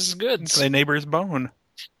neighbor's goods. Thy neighbor's bone.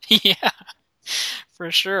 Yeah,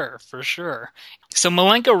 for sure. So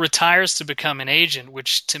Malenko retires to become an agent,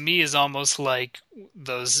 which to me is almost like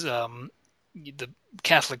those the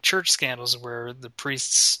Catholic Church scandals where the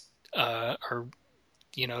priests are,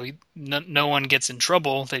 no one gets in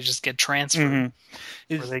trouble; they just get transferred,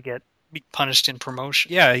 or they get punished in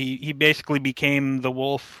promotion. Yeah, he basically became the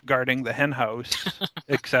wolf guarding the hen house,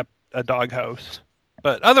 except a dog house.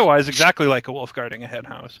 But otherwise, exactly like a wolf guarding a hen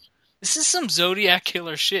house. This is some Zodiac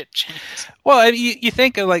killer shit, James. Well, you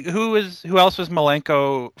think of like who else was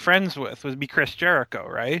Malenko friends with? Would be Chris Jericho,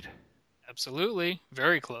 right? Absolutely,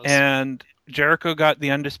 very close. And Jericho got the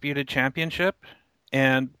Undisputed Championship,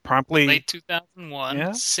 and promptly late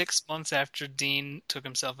 2001, 6 months after Dean took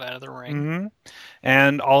himself out of the ring.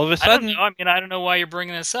 And all of a sudden, I don't know why you're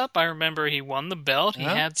bringing this up. I remember he won the belt. He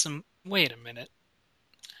had some. Wait a minute.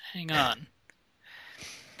 Hang on.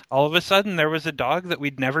 All of a sudden, there was a dog that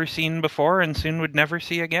we'd never seen before and soon would never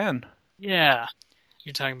see again. Yeah.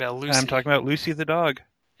 You're talking about Lucy. I'm talking about Lucy the dog.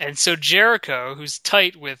 And so Jericho, who's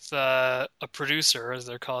tight with a producer, as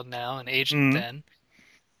they're called now, an agent then,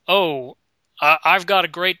 I've got a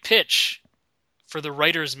great pitch for the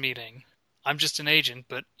writers' meeting. I'm just an agent,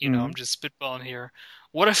 but, I'm just spitballing here.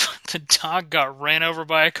 What if the dog got ran over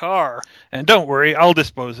by a car? And don't worry, I'll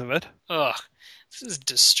dispose of it. Ugh, this is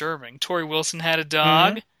disturbing. Tori Wilson had a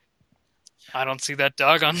dog. I don't see that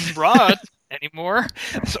dog on Raw anymore.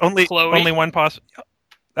 It's only one possible.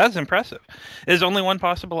 That's impressive. There's only one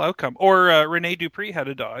possible outcome. Or Rene Dupree had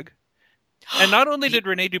a dog. And not only did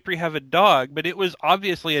Rene Dupree have a dog, but it was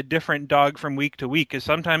obviously a different dog from week to week. Because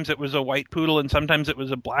sometimes it was a white poodle and sometimes it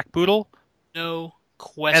was a black poodle. No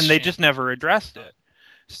question. And they just never addressed it.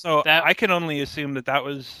 So I can only assume that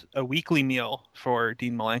was a weekly meal for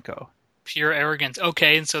Dean Malenko. Pure arrogance.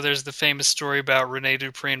 Okay, and so there's the famous story about Rene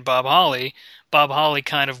Dupree and Bob Holly. Bob Holly,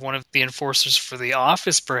 kind of one of the enforcers for The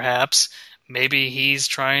Office, perhaps. Maybe he's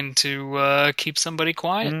trying to keep somebody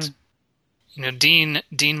quiet. Dean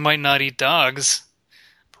might not eat dogs,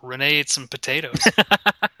 but Rene ate some potatoes.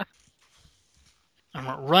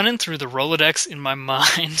 I'm running through the Rolodex in my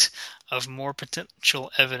mind of more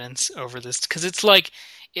potential evidence over this, because it's like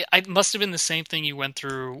it must have been the same thing you went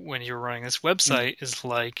through when you were running this website. Is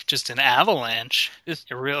like just an avalanche,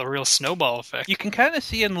 a real snowball effect. You can kind of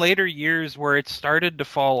see in later years where it started to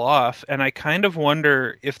fall off, and I kind of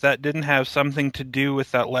wonder if that didn't have something to do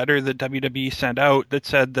with that letter that WWE sent out that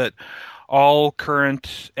said that all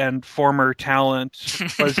current and former talent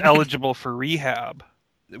was eligible for rehab.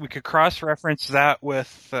 We could cross-reference that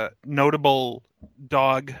with notable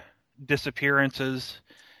dog disappearances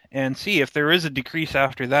and see if there is a decrease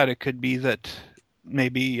after that. It could be that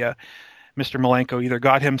maybe Mr. Malenko either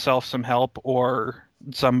got himself some help or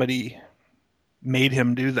somebody made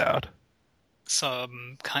him do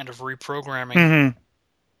some kind of reprogramming.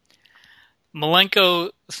 Malenko,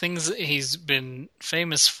 things he's been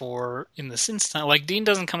famous for in the since time, like Dean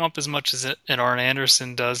doesn't come up as much as Arn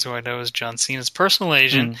Anderson does, who I know is John Cena's personal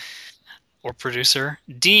agent or producer.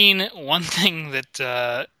 Dean, one thing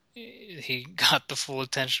that he got the full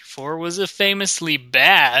attention for was a famously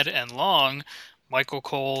bad and long Michael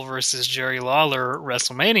Cole versus Jerry Lawler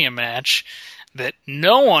WrestleMania match that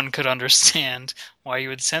no one could understand why you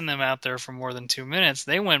would send them out there for more than 2 minutes.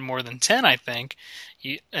 They went more than 10, I think.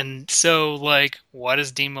 And so, like, why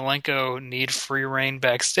does Dean Malenko need free reign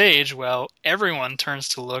backstage? Well, everyone turns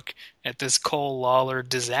to look at this Cole Lawler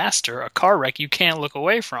disaster, a car wreck you can't look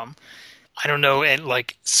away from. I don't know, and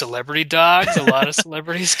like celebrity dogs, a lot of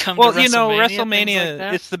celebrities come Well, to WrestleMania, things like WrestleMania,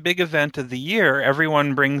 that. it's the big event of the year.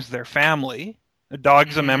 Everyone brings their family. The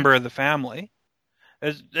dog's a member of the family.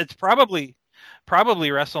 It's probably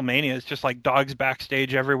WrestleMania is just like dogs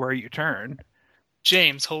backstage everywhere you turn.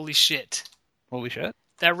 James, holy shit. Holy shit.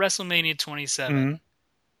 That WrestleMania 27.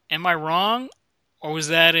 Am I wrong? Or was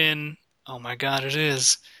that in... Oh my god, it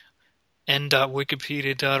is.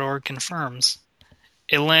 N.wikipedia.org confirms.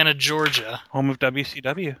 Atlanta, Georgia. Home of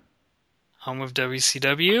WCW. Home of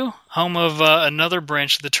WCW. Home of another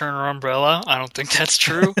branch of the Turner umbrella. I don't think that's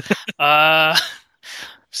true. That's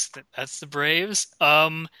the Braves.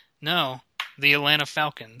 No. The Atlanta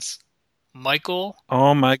Falcons. Michael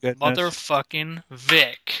Oh my goodness. motherfucking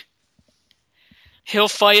Vick. He'll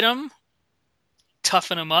fight him,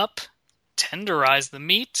 toughen him up, tenderize the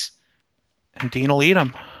meat. And Dean will eat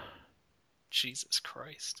him. Jesus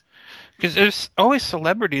Christ. Because there's always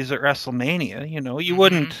celebrities at WrestleMania, you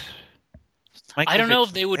wouldn't... I don't know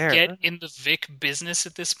if they would get in the Vic business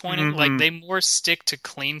at this point. Like, they more stick to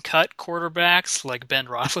clean-cut quarterbacks like Ben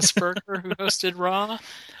Roethlisberger, who hosted Raw.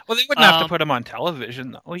 Well, they wouldn't have to put him on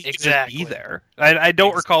television, though. He could just be there. I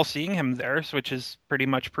don't recall seeing him there, which is pretty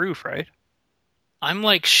much proof, right? I'm,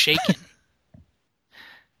 like, shaken.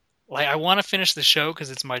 Like, I want to finish the show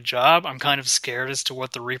because it's my job. I'm kind of scared as to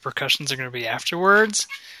what the repercussions are going to be afterwards.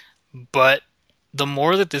 But the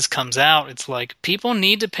more that this comes out, it's like, people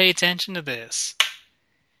need to pay attention to this.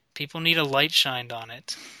 People need a light shined on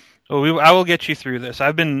it. Well, I will get you through this.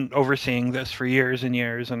 I've been overseeing this for years and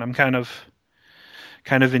years, and I'm kind of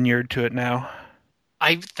inured to it now.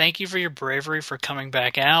 I thank you for your bravery for coming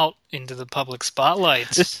back out into the public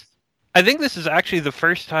spotlight. I think this is actually the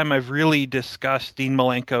first time I've really discussed Dean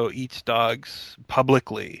Malenko Eats Dogs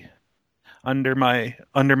publicly. Under my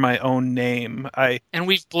own name. And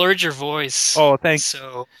we've blurred your voice. Oh, thanks.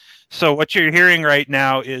 So what you're hearing right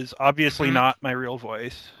now is obviously not my real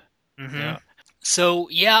voice. Yeah. So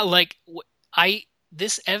like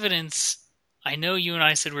this evidence, I know you and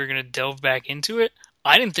I said we were going to delve back into it.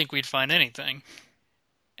 I didn't think we'd find anything.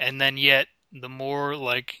 And then yet the more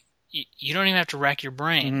like you don't even have to rack your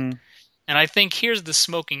brain. And I think here's the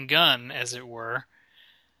smoking gun, as it were.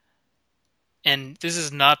 And this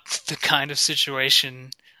is not the kind of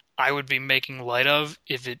situation I would be making light of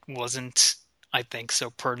if it wasn't, I think,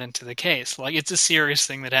 so pertinent to the case. Like, it's a serious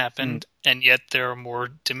thing that happened, and yet there are more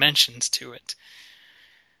dimensions to it.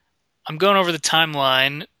 I'm going over the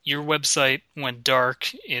timeline. Your website went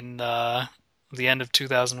dark in the end of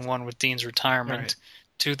 2001 with Dean's retirement, right.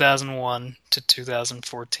 2001 to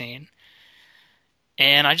 2014.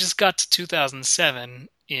 And I just got to 2007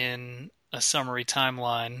 in a summary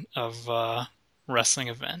timeline of wrestling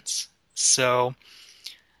events. So,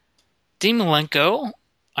 Dean Malenko,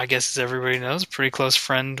 I guess as everybody knows, a pretty close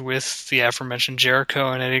friend with the aforementioned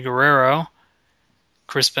Jericho and Eddie Guerrero.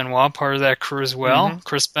 Chris Benoit, part of that crew as well.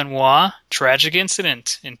 Chris Benoit, tragic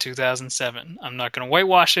incident in 2007. I'm not going to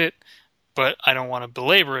whitewash it, but I don't want to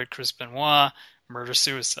belabor it. Chris Benoit,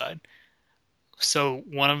 murder-suicide. So,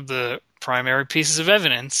 one of the primary pieces of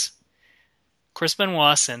evidence, Chris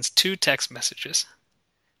Benoit sends 2 text messages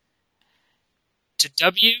to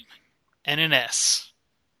W and an S.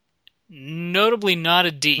 Notably not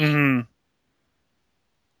a D.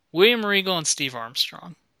 William Regal and Steve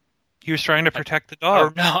Armstrong. He was trying to protect the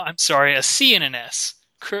dog. No, I'm sorry, a C and an S.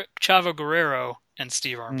 Chavo Guerrero and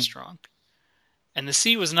Steve Armstrong. And the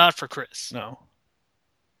C was not for Chris. No.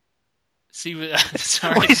 C was,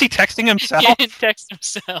 sorry. Why is he texting himself? He didn't text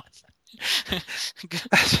himself.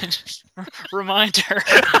 Reminder.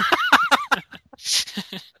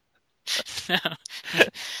 No.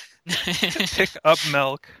 Pick up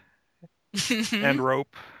milk and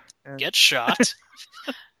rope. And... Get shot.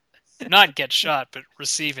 Not get shot, but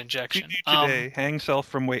receive injection. Today, hang self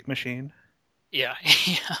from weight machine. Yeah,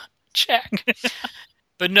 check.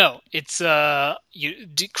 But no, it's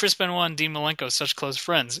Chris Benoit and Dean Malenko, such close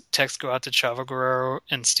friends. Texts go out to Chavo Guerrero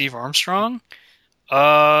and Steve Armstrong.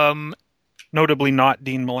 Notably not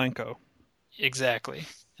Dean Malenko. Exactly.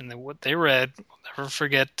 And then what they read, we'll never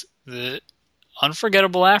forget the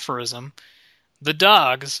unforgettable aphorism. The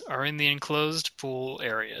dogs are in the enclosed pool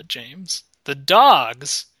area, James. The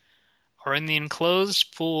dogs are in the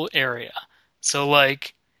enclosed pool area. So,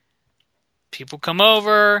 like, people come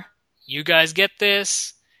over, you guys get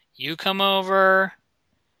this, you come over.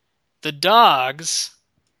 The dogs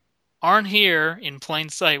aren't here in plain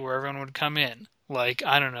sight where everyone would come in. Like,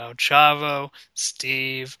 I don't know, Chavo,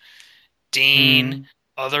 Steve, Dean, Mm.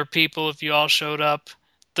 other people if you all showed up.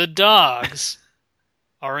 The dogs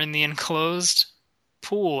are in the enclosed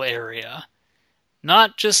pool area.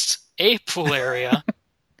 Not just a pool area,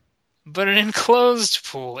 but an enclosed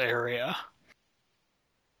pool area.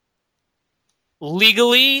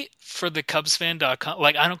 Legally, for the CubsFan.com,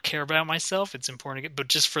 like, I don't care about myself. It's important to get, but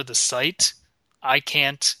just for the site, I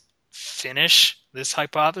can't finish this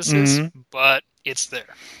hypothesis, Mm. but it's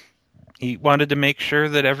there. He wanted to make sure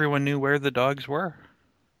that everyone knew where the dogs were,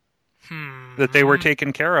 that they were Hmm.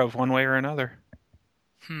 taken care of one way or another.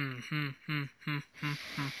 Hmm. Hmm. Hmm. Hmm. Hmm.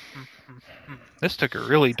 Hmm. Hmm. Hmm. This took a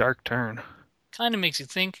really dark turn. Kind of makes you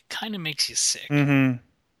think, kind of makes you sick. Mm-hmm.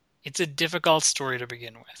 It's a difficult story to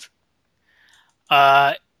begin with.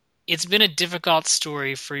 Uh, it's been a difficult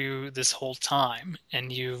story for you this whole time,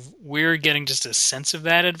 and we're getting just a sense of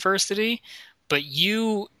that adversity, but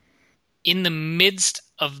you, in the midst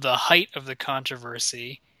of the height of the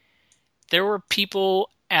controversy, there were people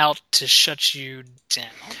out to shut you down.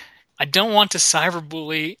 I don't want to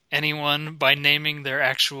cyberbully anyone by naming their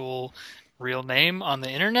actual real name on the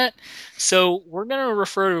internet, so we're going to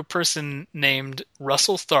refer to a person named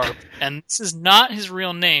Russell Tharp, and this is not his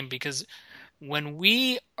real name because when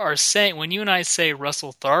you and I say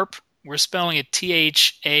Russell Tharp, we're spelling it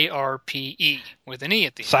Tharpe with an E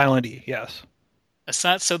at the end. Silent E, yes.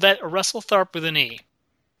 So that Russell Tharp with an E.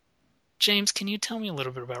 James, can you tell me a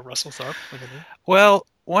little bit about Russell Tharp with an E? Well,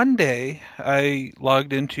 one day I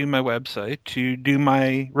logged into my website to do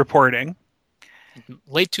my reporting, Late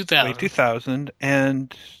late 2000. 2000,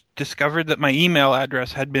 and discovered that my email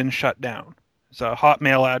address had been shut down. It's a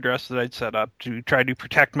Hotmail address that I'd set up to try to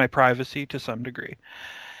protect my privacy to some degree.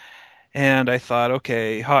 And I thought,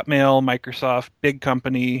 okay, Hotmail, Microsoft, big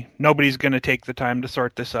company, nobody's going to take the time to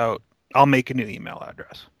sort this out. I'll make a new email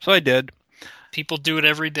address. So I did. People do it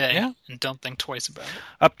every day Yeah. and don't think twice about it.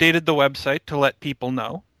 Updated the website to let people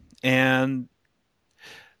know. And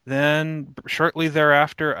then shortly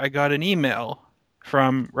thereafter, I got an email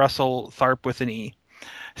from Russell Tharp with an E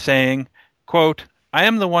saying, quote, I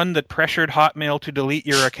am the one that pressured Hotmail to delete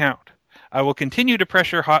your account. I will continue to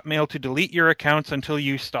pressure Hotmail to delete your accounts until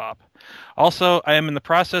you stop. Also, I am in the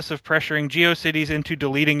process of pressuring GeoCities into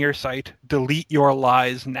deleting your site. Delete your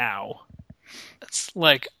lies now. That's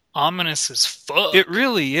like ominous as fuck. It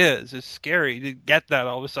really is. It's scary to get that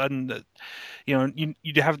all of a sudden that you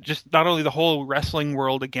have just not only the whole wrestling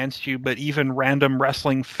world against you, but even random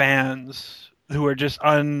wrestling fans who are just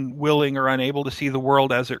unwilling or unable to see the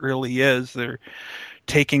world as it really is. They're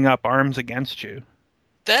taking up arms against you.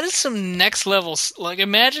 That is some next level. Like,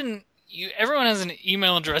 imagine everyone has an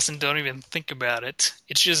email address and don't even think about it.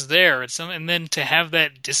 It's just there. And then to have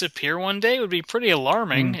that disappear one day would be pretty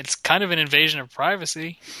alarming. It's kind of an invasion of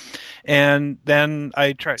privacy. And then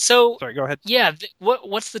I tried. So, sorry, go ahead. Yeah,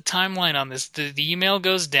 what's the timeline on this? The email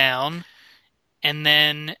goes down, and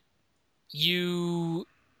then you're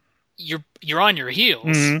on your heels.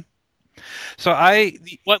 Mm-hmm. So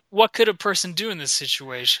what could a person do in this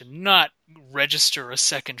situation? Not register a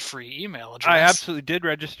second free email address. I absolutely did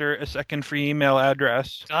register a second free email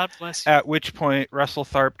address. God bless you. At which point Russell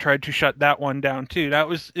Tharp tried to shut that one down too.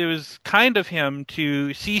 It was kind of him to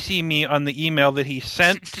CC me on the email that he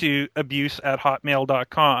sent to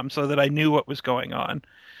abuse@hotmail.com so that I knew what was going on.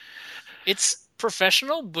 It's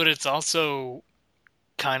professional, but it's also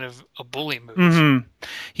kind of a bully move. Mm-hmm.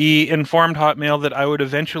 He informed Hotmail that I would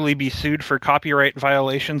eventually be sued for copyright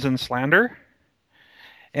violations and slander.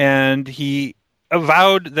 And he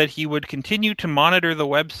avowed that he would continue to monitor the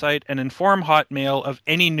website and inform Hotmail of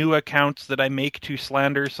any new accounts that I make to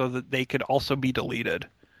slander so that they could also be deleted.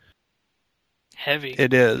 Heavy.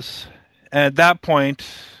 It is. And at that point,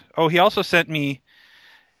 he also sent me,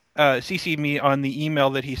 CC'd me on the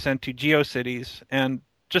email that he sent to GeoCities, and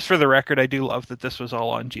just for the record, I do love that this was all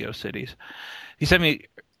on GeoCities. He sent me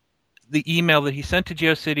the email that he sent to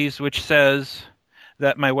GeoCities, which says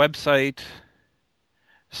that my website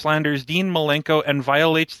slanders Dean Malenko and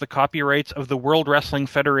violates the copyrights of the World Wrestling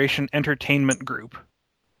Federation Entertainment Group.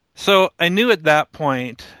 So I knew at that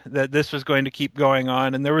point that this was going to keep going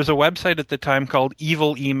on, and there was a website at the time called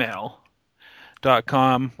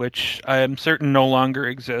evilemail.com, which I am certain no longer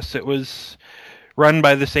exists. It was run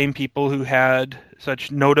by the same people who had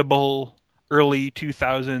such notable early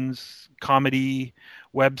 2000s comedy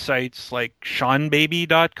websites like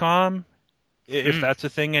SeanBaby.com, if that's a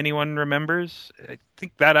thing anyone remembers. I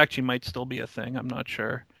think that actually might still be a thing. I'm not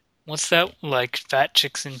sure. What's that, like fat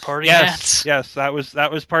chicks in party hats? Yes, that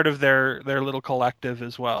was part of their little collective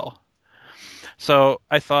as well. So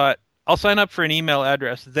I thought, I'll sign up for an email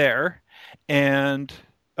address there. And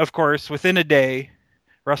of course, within a day,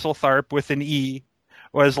 Russell Tharp with an E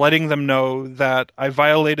was letting them know that I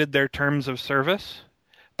violated their terms of service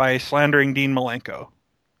by slandering Dean Malenko.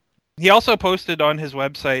 He also posted on his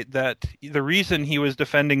website that the reason he was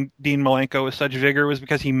defending Dean Malenko with such vigor was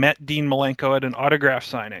because he met Dean Malenko at an autograph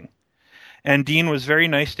signing. And Dean was very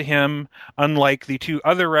nice to him, unlike the two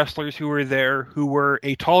other wrestlers who were there, who were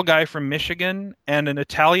a tall guy from Michigan and an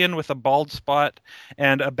Italian with a bald spot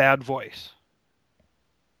and a bad voice.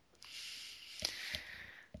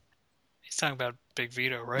 He's talking about Big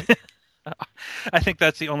Vito, right? I think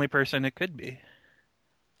that's the only person it could be.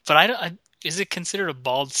 But is it considered a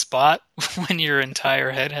bald spot when your entire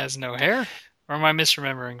head has no hair? Or am I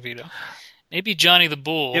misremembering Vito? Maybe Johnny the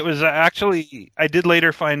Bull. It was actually, I did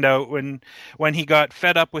later find out when he got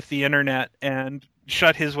fed up with the internet and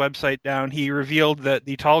shut his website down, he revealed that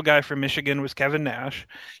the tall guy from Michigan was Kevin Nash.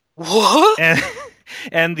 What?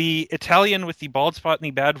 And the Italian with the bald spot and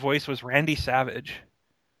the bad voice was Randy Savage.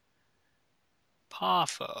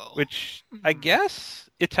 Poffo. Which, I guess,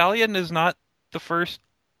 Italian is not the first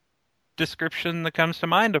description that comes to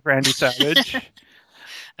mind of Randy Savage.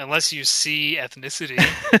 Unless you see ethnicity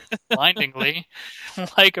blindingly,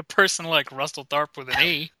 like a person like Russell Tharp with an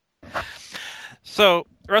E. So,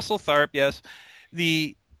 Russell Tharp, yes.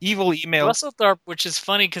 The evil email... Russell Tharp, which is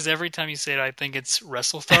funny because every time you say it, I think it's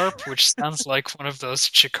Wrestle Tharp, which sounds like one of those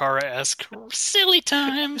Chikara-esque silly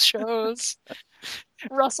time shows.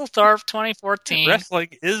 Russell Tharp 2014. Wrestling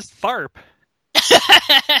is Tharp.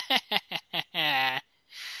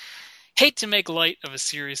 Hate to make light of a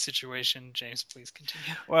serious situation. James, please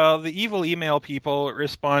continue. Well, the evil email people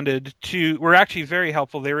were actually very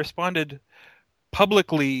helpful. They responded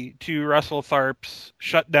publicly to Russell Tharp's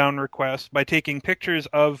shutdown request by taking pictures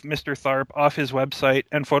of Mr. Tharp off his website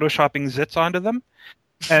and photoshopping zits onto them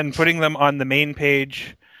and putting them on the main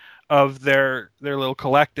page of their little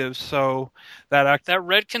collective. So that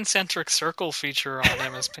red concentric circle feature on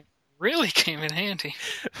MSP really came in handy.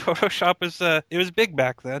 Photoshop was big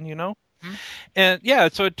back then, you know? Mm-hmm. And yeah,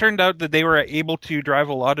 so it turned out that they were able to drive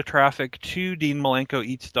a lot of traffic to Dean Malenko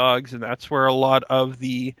Eats Dogs, and that's where a lot of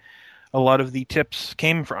the tips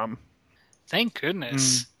came from. Thank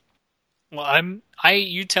goodness. Well,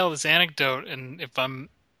 you tell this anecdote, and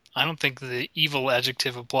I don't think the evil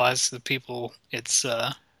adjective applies to the people. It's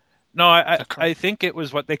no, I think it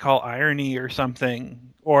was what they call irony or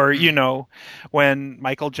something. Or, you know, when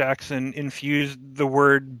Michael Jackson infused the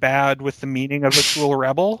word bad with the meaning of a cool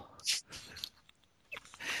rebel.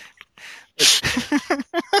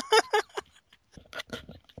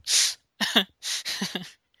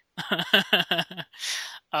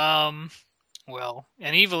 Well,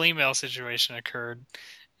 an evil email situation occurred.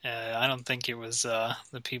 I don't think it was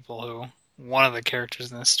the people who one of the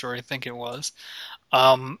characters in this story I think it was.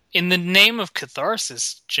 In the name of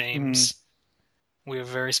catharsis, James, we have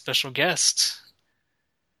a very special guest.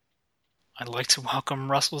 I'd like to welcome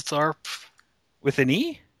Russell Tharp. With an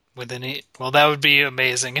E? With an E. Well, that would be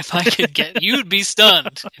amazing if I could get... You'd be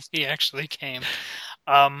stunned if he actually came.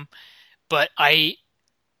 But I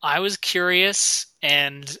was curious,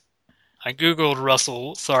 and I Googled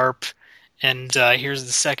Russell Tharp, and here's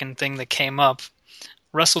the second thing that came up.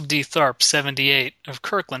 Russell D. Tharp, 78, of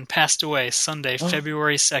Kirkland, passed away Sunday,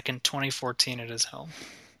 February 2nd, 2014 at his home.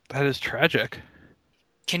 That is tragic.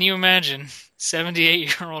 Can you imagine?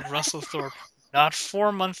 78-year-old Russell Tharp. Not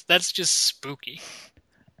 4 months. That's just spooky.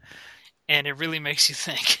 And it really makes you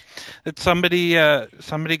think. That somebody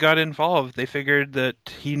got involved. They figured that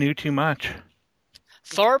he knew too much.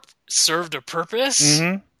 Tharp served a purpose,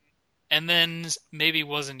 and then maybe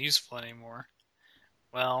wasn't useful anymore.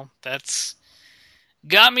 Well, that's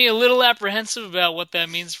got me a little apprehensive about what that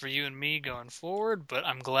means for you and me going forward, but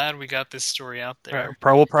I'm glad we got this story out there.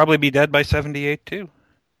 Will probably be dead by 78, too.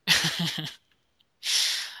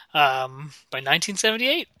 By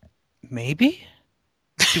 1978? Maybe?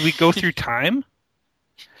 Do we go through time?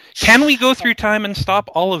 Can we go through time and stop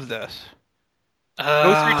all of this? Go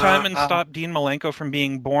through time and stop Dean Malenko from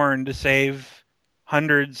being born to save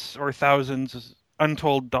hundreds or thousands of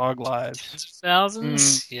untold dog lives. Tens of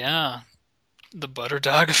thousands? Yeah. The butter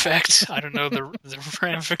dog effect. I don't know the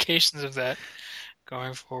ramifications of that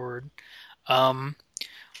going forward.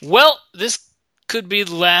 Well, this could be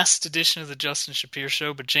the last edition of the Justin Shapiro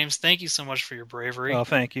Show, but James, thank you so much for your bravery. Well,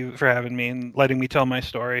 thank you for having me and letting me tell my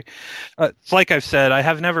story. It's like I've said, I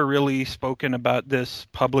have never really spoken about this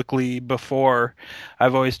publicly before.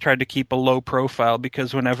 I've always tried to keep a low profile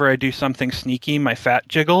because whenever I do something sneaky, my fat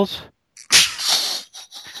jiggles.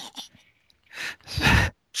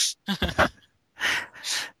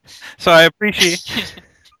 So I appreciate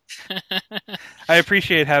I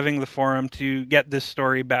appreciate having the forum to get this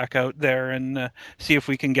story back out there and see if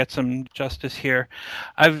we can get some justice here.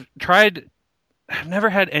 I've never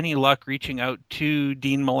had any luck reaching out to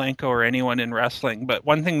Dean Malenko or anyone in wrestling, but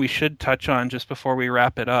one thing we should touch on just before we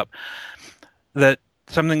wrap it up, that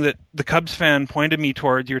something that the Cubs fan pointed me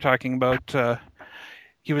towards, you're talking about,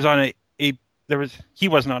 he was on he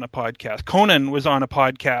wasn't on a podcast. Conan was on a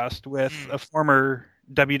podcast with a former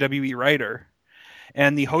WWE writer,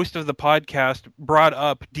 and the host of the podcast brought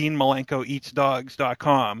up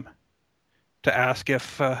DeanMalenkoEatsDogs.com to ask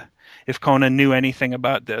if Conan knew anything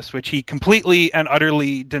about this, which he completely and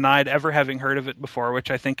utterly denied ever having heard of it before, which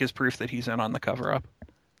I think is proof that he's in on the cover-up.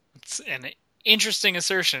 It's an interesting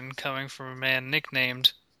assertion coming from a man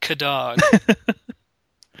nicknamed Kadog.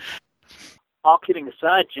 All kidding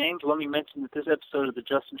aside, James, let me mention that this episode of the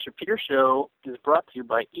Justin Shapiro Show is brought to you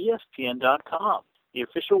by ESPN.com, the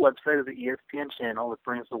official website of the ESPN channel that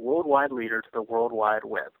brings the worldwide leader to the World Wide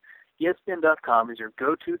Web. ESPN.com is your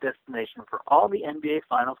go-to destination for all the NBA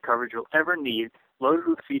Finals coverage you'll ever need, loaded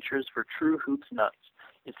with features for true hoops nuts.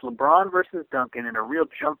 It's LeBron versus Duncan in a real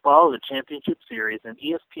jump ball of the championship series, and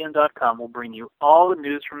ESPN.com will bring you all the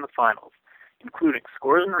news from the finals, including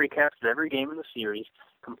scores and recaps of every game in the series,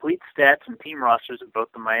 complete stats and team rosters of both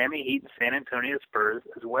the Miami Heat and San Antonio Spurs,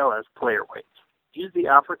 as well as player weights. Use the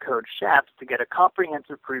offer code SHAPS to get a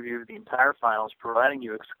comprehensive preview of the entire finals, providing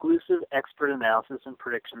you exclusive expert analysis and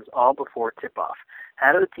predictions all before tip-off.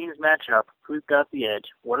 How do the teams match up? Who's got the edge?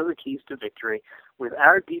 What are the keys to victory? With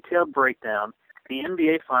our detailed breakdown, the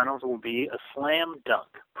NBA Finals will be a slam dunk.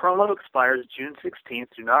 Promo expires June 16th.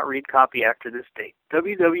 Do not read copy after this date.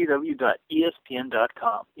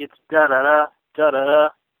 www.espn.com. It's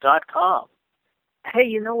da-da-da-da-da-da.com. Hey,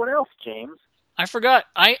 you know what else, James? I forgot.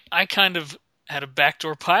 I kind of had a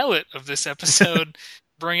backdoor pilot of this episode.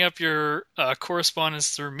 Bring up your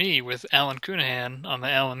correspondence through me with Alan Cunahan on the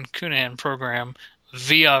Alan Cunahan program,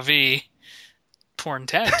 VRV, porn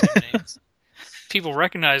tag team names. People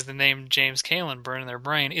recognize the name James Kalen burn in their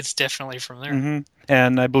brain. It's definitely from there. Mm-hmm.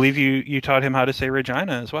 And I believe you taught him how to say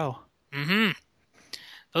Regina as well. Mm-hmm.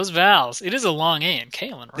 Those vowels. It is a long A in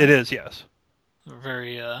Kalen, right? It is, yes. A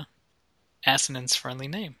very assonance-friendly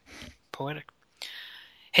name. Poetic.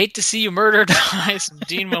 Hate to see you murdered by some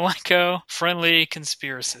Dean Malenko friendly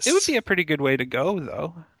conspiracists. It would be a pretty good way to go,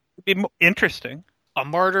 though. It'd be interesting. A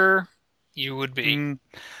martyr, you would be.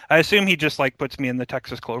 I assume he just puts me in the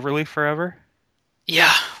Texas Cloverleaf forever.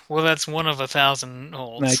 Yeah, well, that's one of 1,000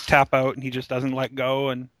 holds. And I tap out, and he just doesn't let go,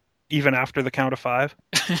 and even after the count of 5.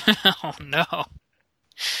 Oh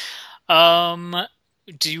no.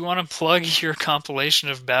 Do you want to plug your compilation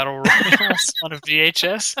of battle royals on a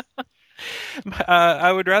VHS?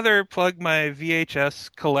 I would rather plug my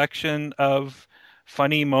VHS collection of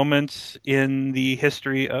funny moments in the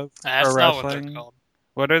history of That's pro not wrestling. what they're called.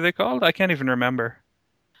 What are they called? I can't even remember.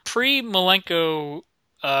 Pre-Malenko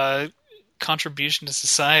contribution to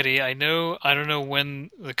society, I don't know when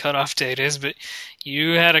the cutoff date is, but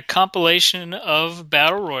you had a compilation of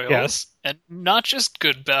battle royals. Yes. And not just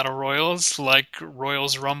good battle royals like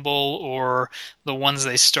Royals Rumble or the ones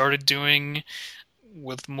they started doing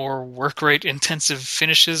with more work rate intensive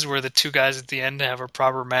finishes where the two guys at the end have a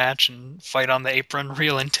proper match and fight on the apron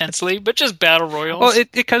real intensely, but just battle royals. Well,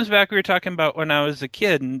 it comes back, we were talking about when I was a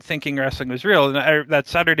kid and thinking wrestling was real. And that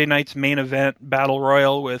Saturday night's main event battle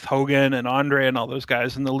royal with Hogan and Andre and all those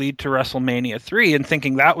guys in the lead to WrestleMania 3, and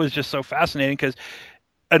thinking that was just so fascinating because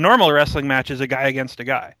a normal wrestling match is a guy against a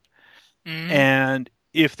guy. Mm-hmm. And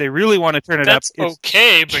if they really want to turn it That's up, it's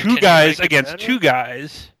okay, but two guys against two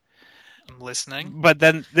guys. I'm listening. But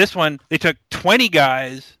then this one, they took 20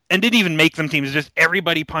 guys and didn't even make them teams. Just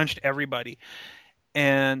everybody punched everybody.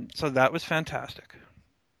 And so that was fantastic.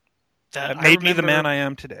 That made me the man I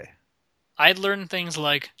am today. I'd learned things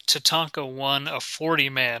like Tatanka won a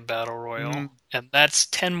 40-man battle royal, and that's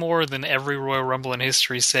 10 more than every Royal Rumble in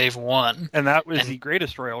history save one. And that was the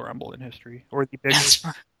greatest Royal Rumble in history, or the biggest.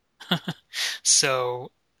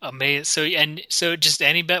 So amazing. So just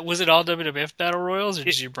any bet, was it all WWF battle royals, or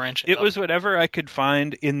did you branch it up? It was whatever I could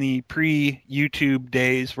find in the pre-YouTube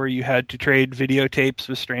days where you had to trade videotapes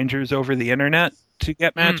with strangers over the internet to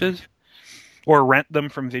get matches, or rent them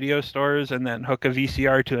from video stores and then hook a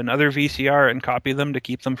VCR to another VCR and copy them to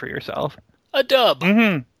keep them for yourself. A dub.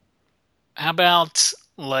 Mm-hmm. How about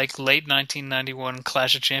late 1991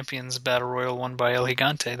 Clash of Champions Battle Royal won by El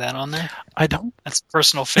Gigante? That on there? I don't. That's a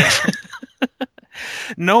personal favorite.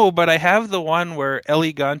 No, but I have the one where El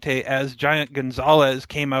Gigante as Giant Gonzalez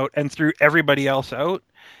came out and threw everybody else out,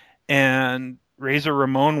 and Razor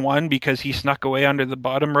Ramon won because he snuck away under the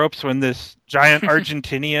bottom ropes when this giant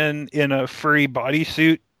Argentinian in a furry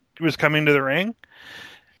bodysuit was coming to the ring.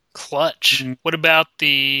 Clutch. Mm-hmm. What about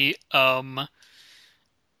the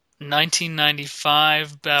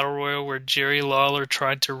 1995 Battle Royal where Jerry Lawler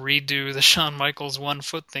tried to redo the Shawn Michaels 1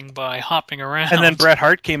 foot thing by hopping around? And then Bret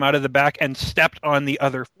Hart came out of the back and stepped on the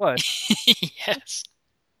other foot. Yes.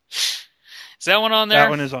 Is that one on there? That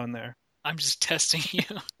one is on there. I'm just testing you.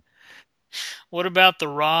 What about the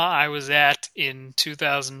Raw I was at in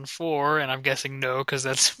 2004? And I'm guessing no, because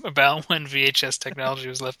that's about when VHS technology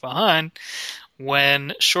was left behind.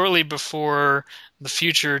 When shortly before the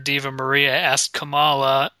future Diva Maria asked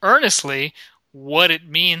Kamala earnestly what it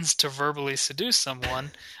means to verbally seduce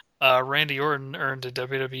someone, Randy Orton earned a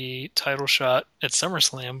WWE title shot at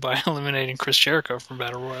SummerSlam by eliminating Chris Jericho from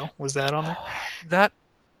Battle Royal. Was that on there? That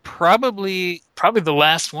probably the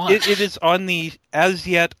last one. It is on the as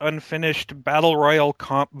yet unfinished Battle Royal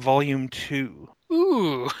Comp Volume 2.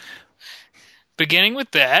 Ooh. Beginning with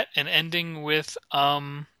that and ending with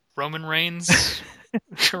Roman Reigns'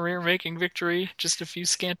 career-making victory just a few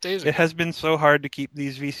scant days ago. It has been so hard to keep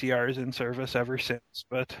these VCRs in service ever since,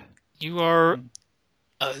 but... You are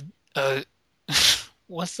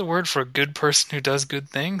what's the word for a good person who does good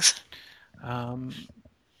things? Oh,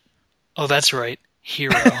 that's right.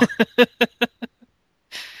 Hero.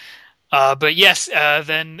 But yes,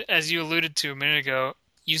 then as you alluded to a minute ago,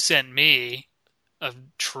 you sent me a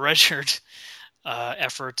treasured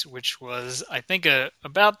effort, which was, I think,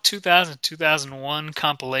 about 2000-2001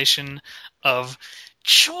 compilation of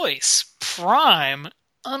choice, prime,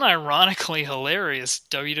 unironically hilarious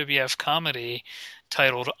WWF comedy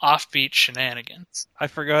titled Offbeat Shenanigans. I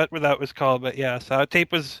forgot what that was called, but yes, that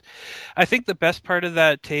tape was... I think the best part of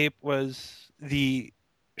that tape was the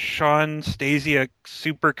Sean Stasiak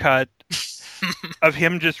supercut of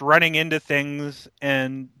him just running into things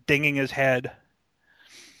and dinging his head.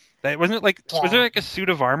 That wasn't like... Was there like a suit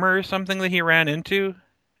of armor or something that he ran into?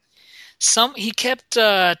 He kept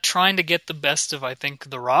trying to get the best of, I think,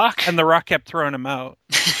 The Rock. And The Rock kept throwing him out.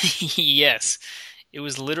 Yes. It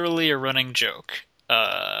was literally a running joke.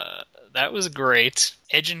 That was great.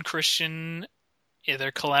 Edge and Christian,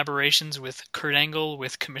 their collaborations with Kurt Angle,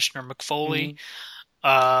 with Commissioner McFoley.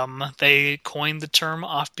 Mm-hmm. They coined the term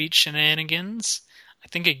offbeat shenanigans, I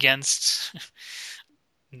think against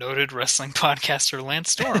noted wrestling podcaster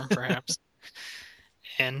Lance Storm, perhaps.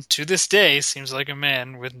 And to this day, seems like a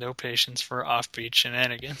man with no patience for offbeat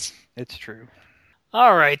shenanigans. It's true.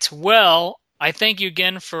 All right. Well, I thank you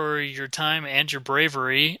again for your time and your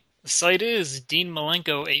bravery. The site is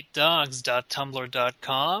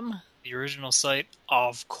deanmalenko8dogs.tumblr.com. The original site,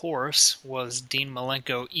 of course, was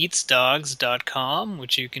deanmalenkoeatsdogs.com,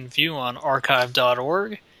 which you can view on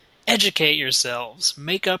archive.org. Educate yourselves.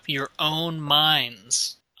 Make up your own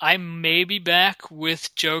minds. I may be back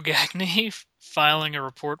with Joe Gagney filing a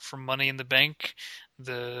report for Money in the Bank,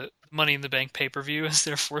 the Money in the Bank pay-per-view, as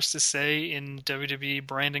they're forced to say in WWE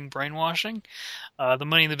branding brainwashing. The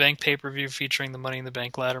Money in the Bank pay-per-view featuring the Money in the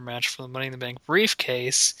Bank ladder match for the Money in the Bank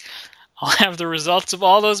briefcase. I'll have the results of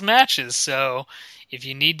all those matches, so if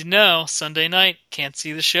you need to know, Sunday night, can't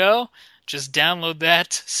see the show, just download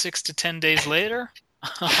that 6 to 10 days later.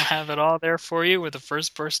 I'll have it all there for you with a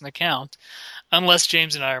first-person account, unless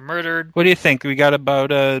James and I are murdered. What do you think? We got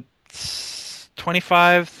about a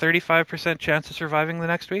 25-35% chance of surviving the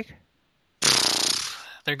next week?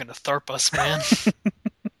 They're going to tharp us, man.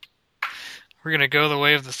 We're going to go the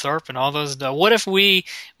way of the tharp and all those... What if we...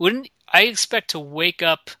 I expect to wake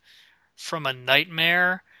up from a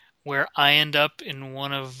nightmare where I end up in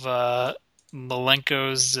one of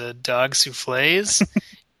Malenko's dog souffles,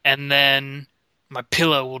 and then my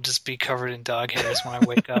pillow will just be covered in dog hairs when I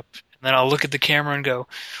wake up. And then I'll look at the camera and go,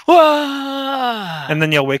 "Wah!" And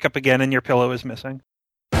then you'll wake up again and your pillow is missing.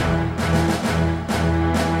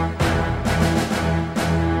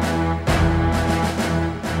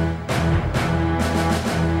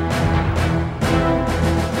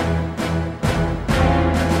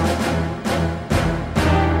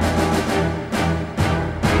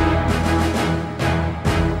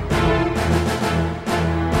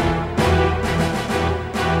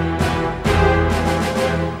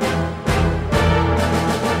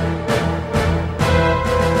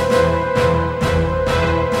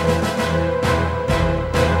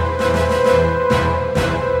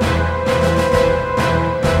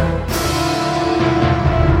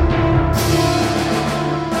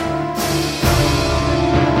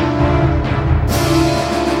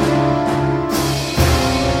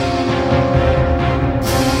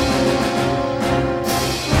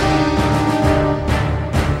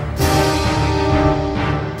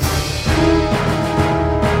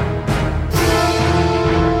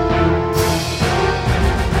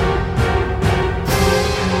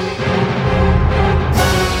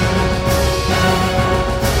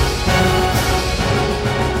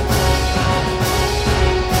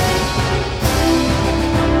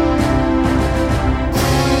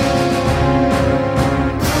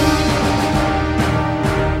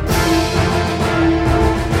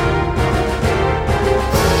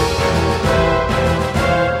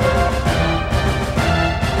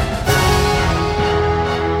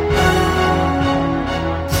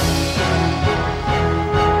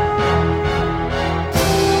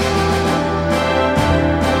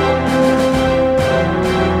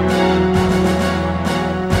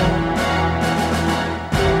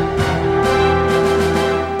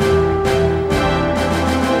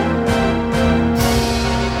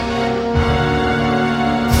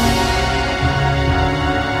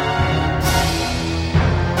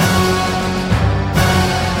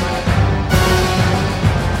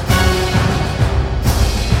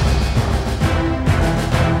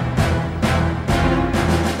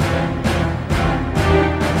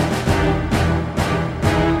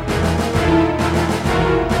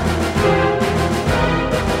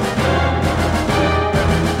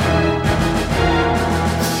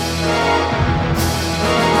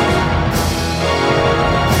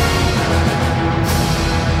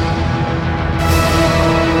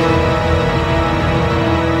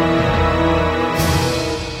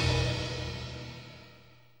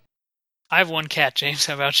 I have one cat, James.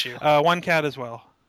 How about you? One cat as well.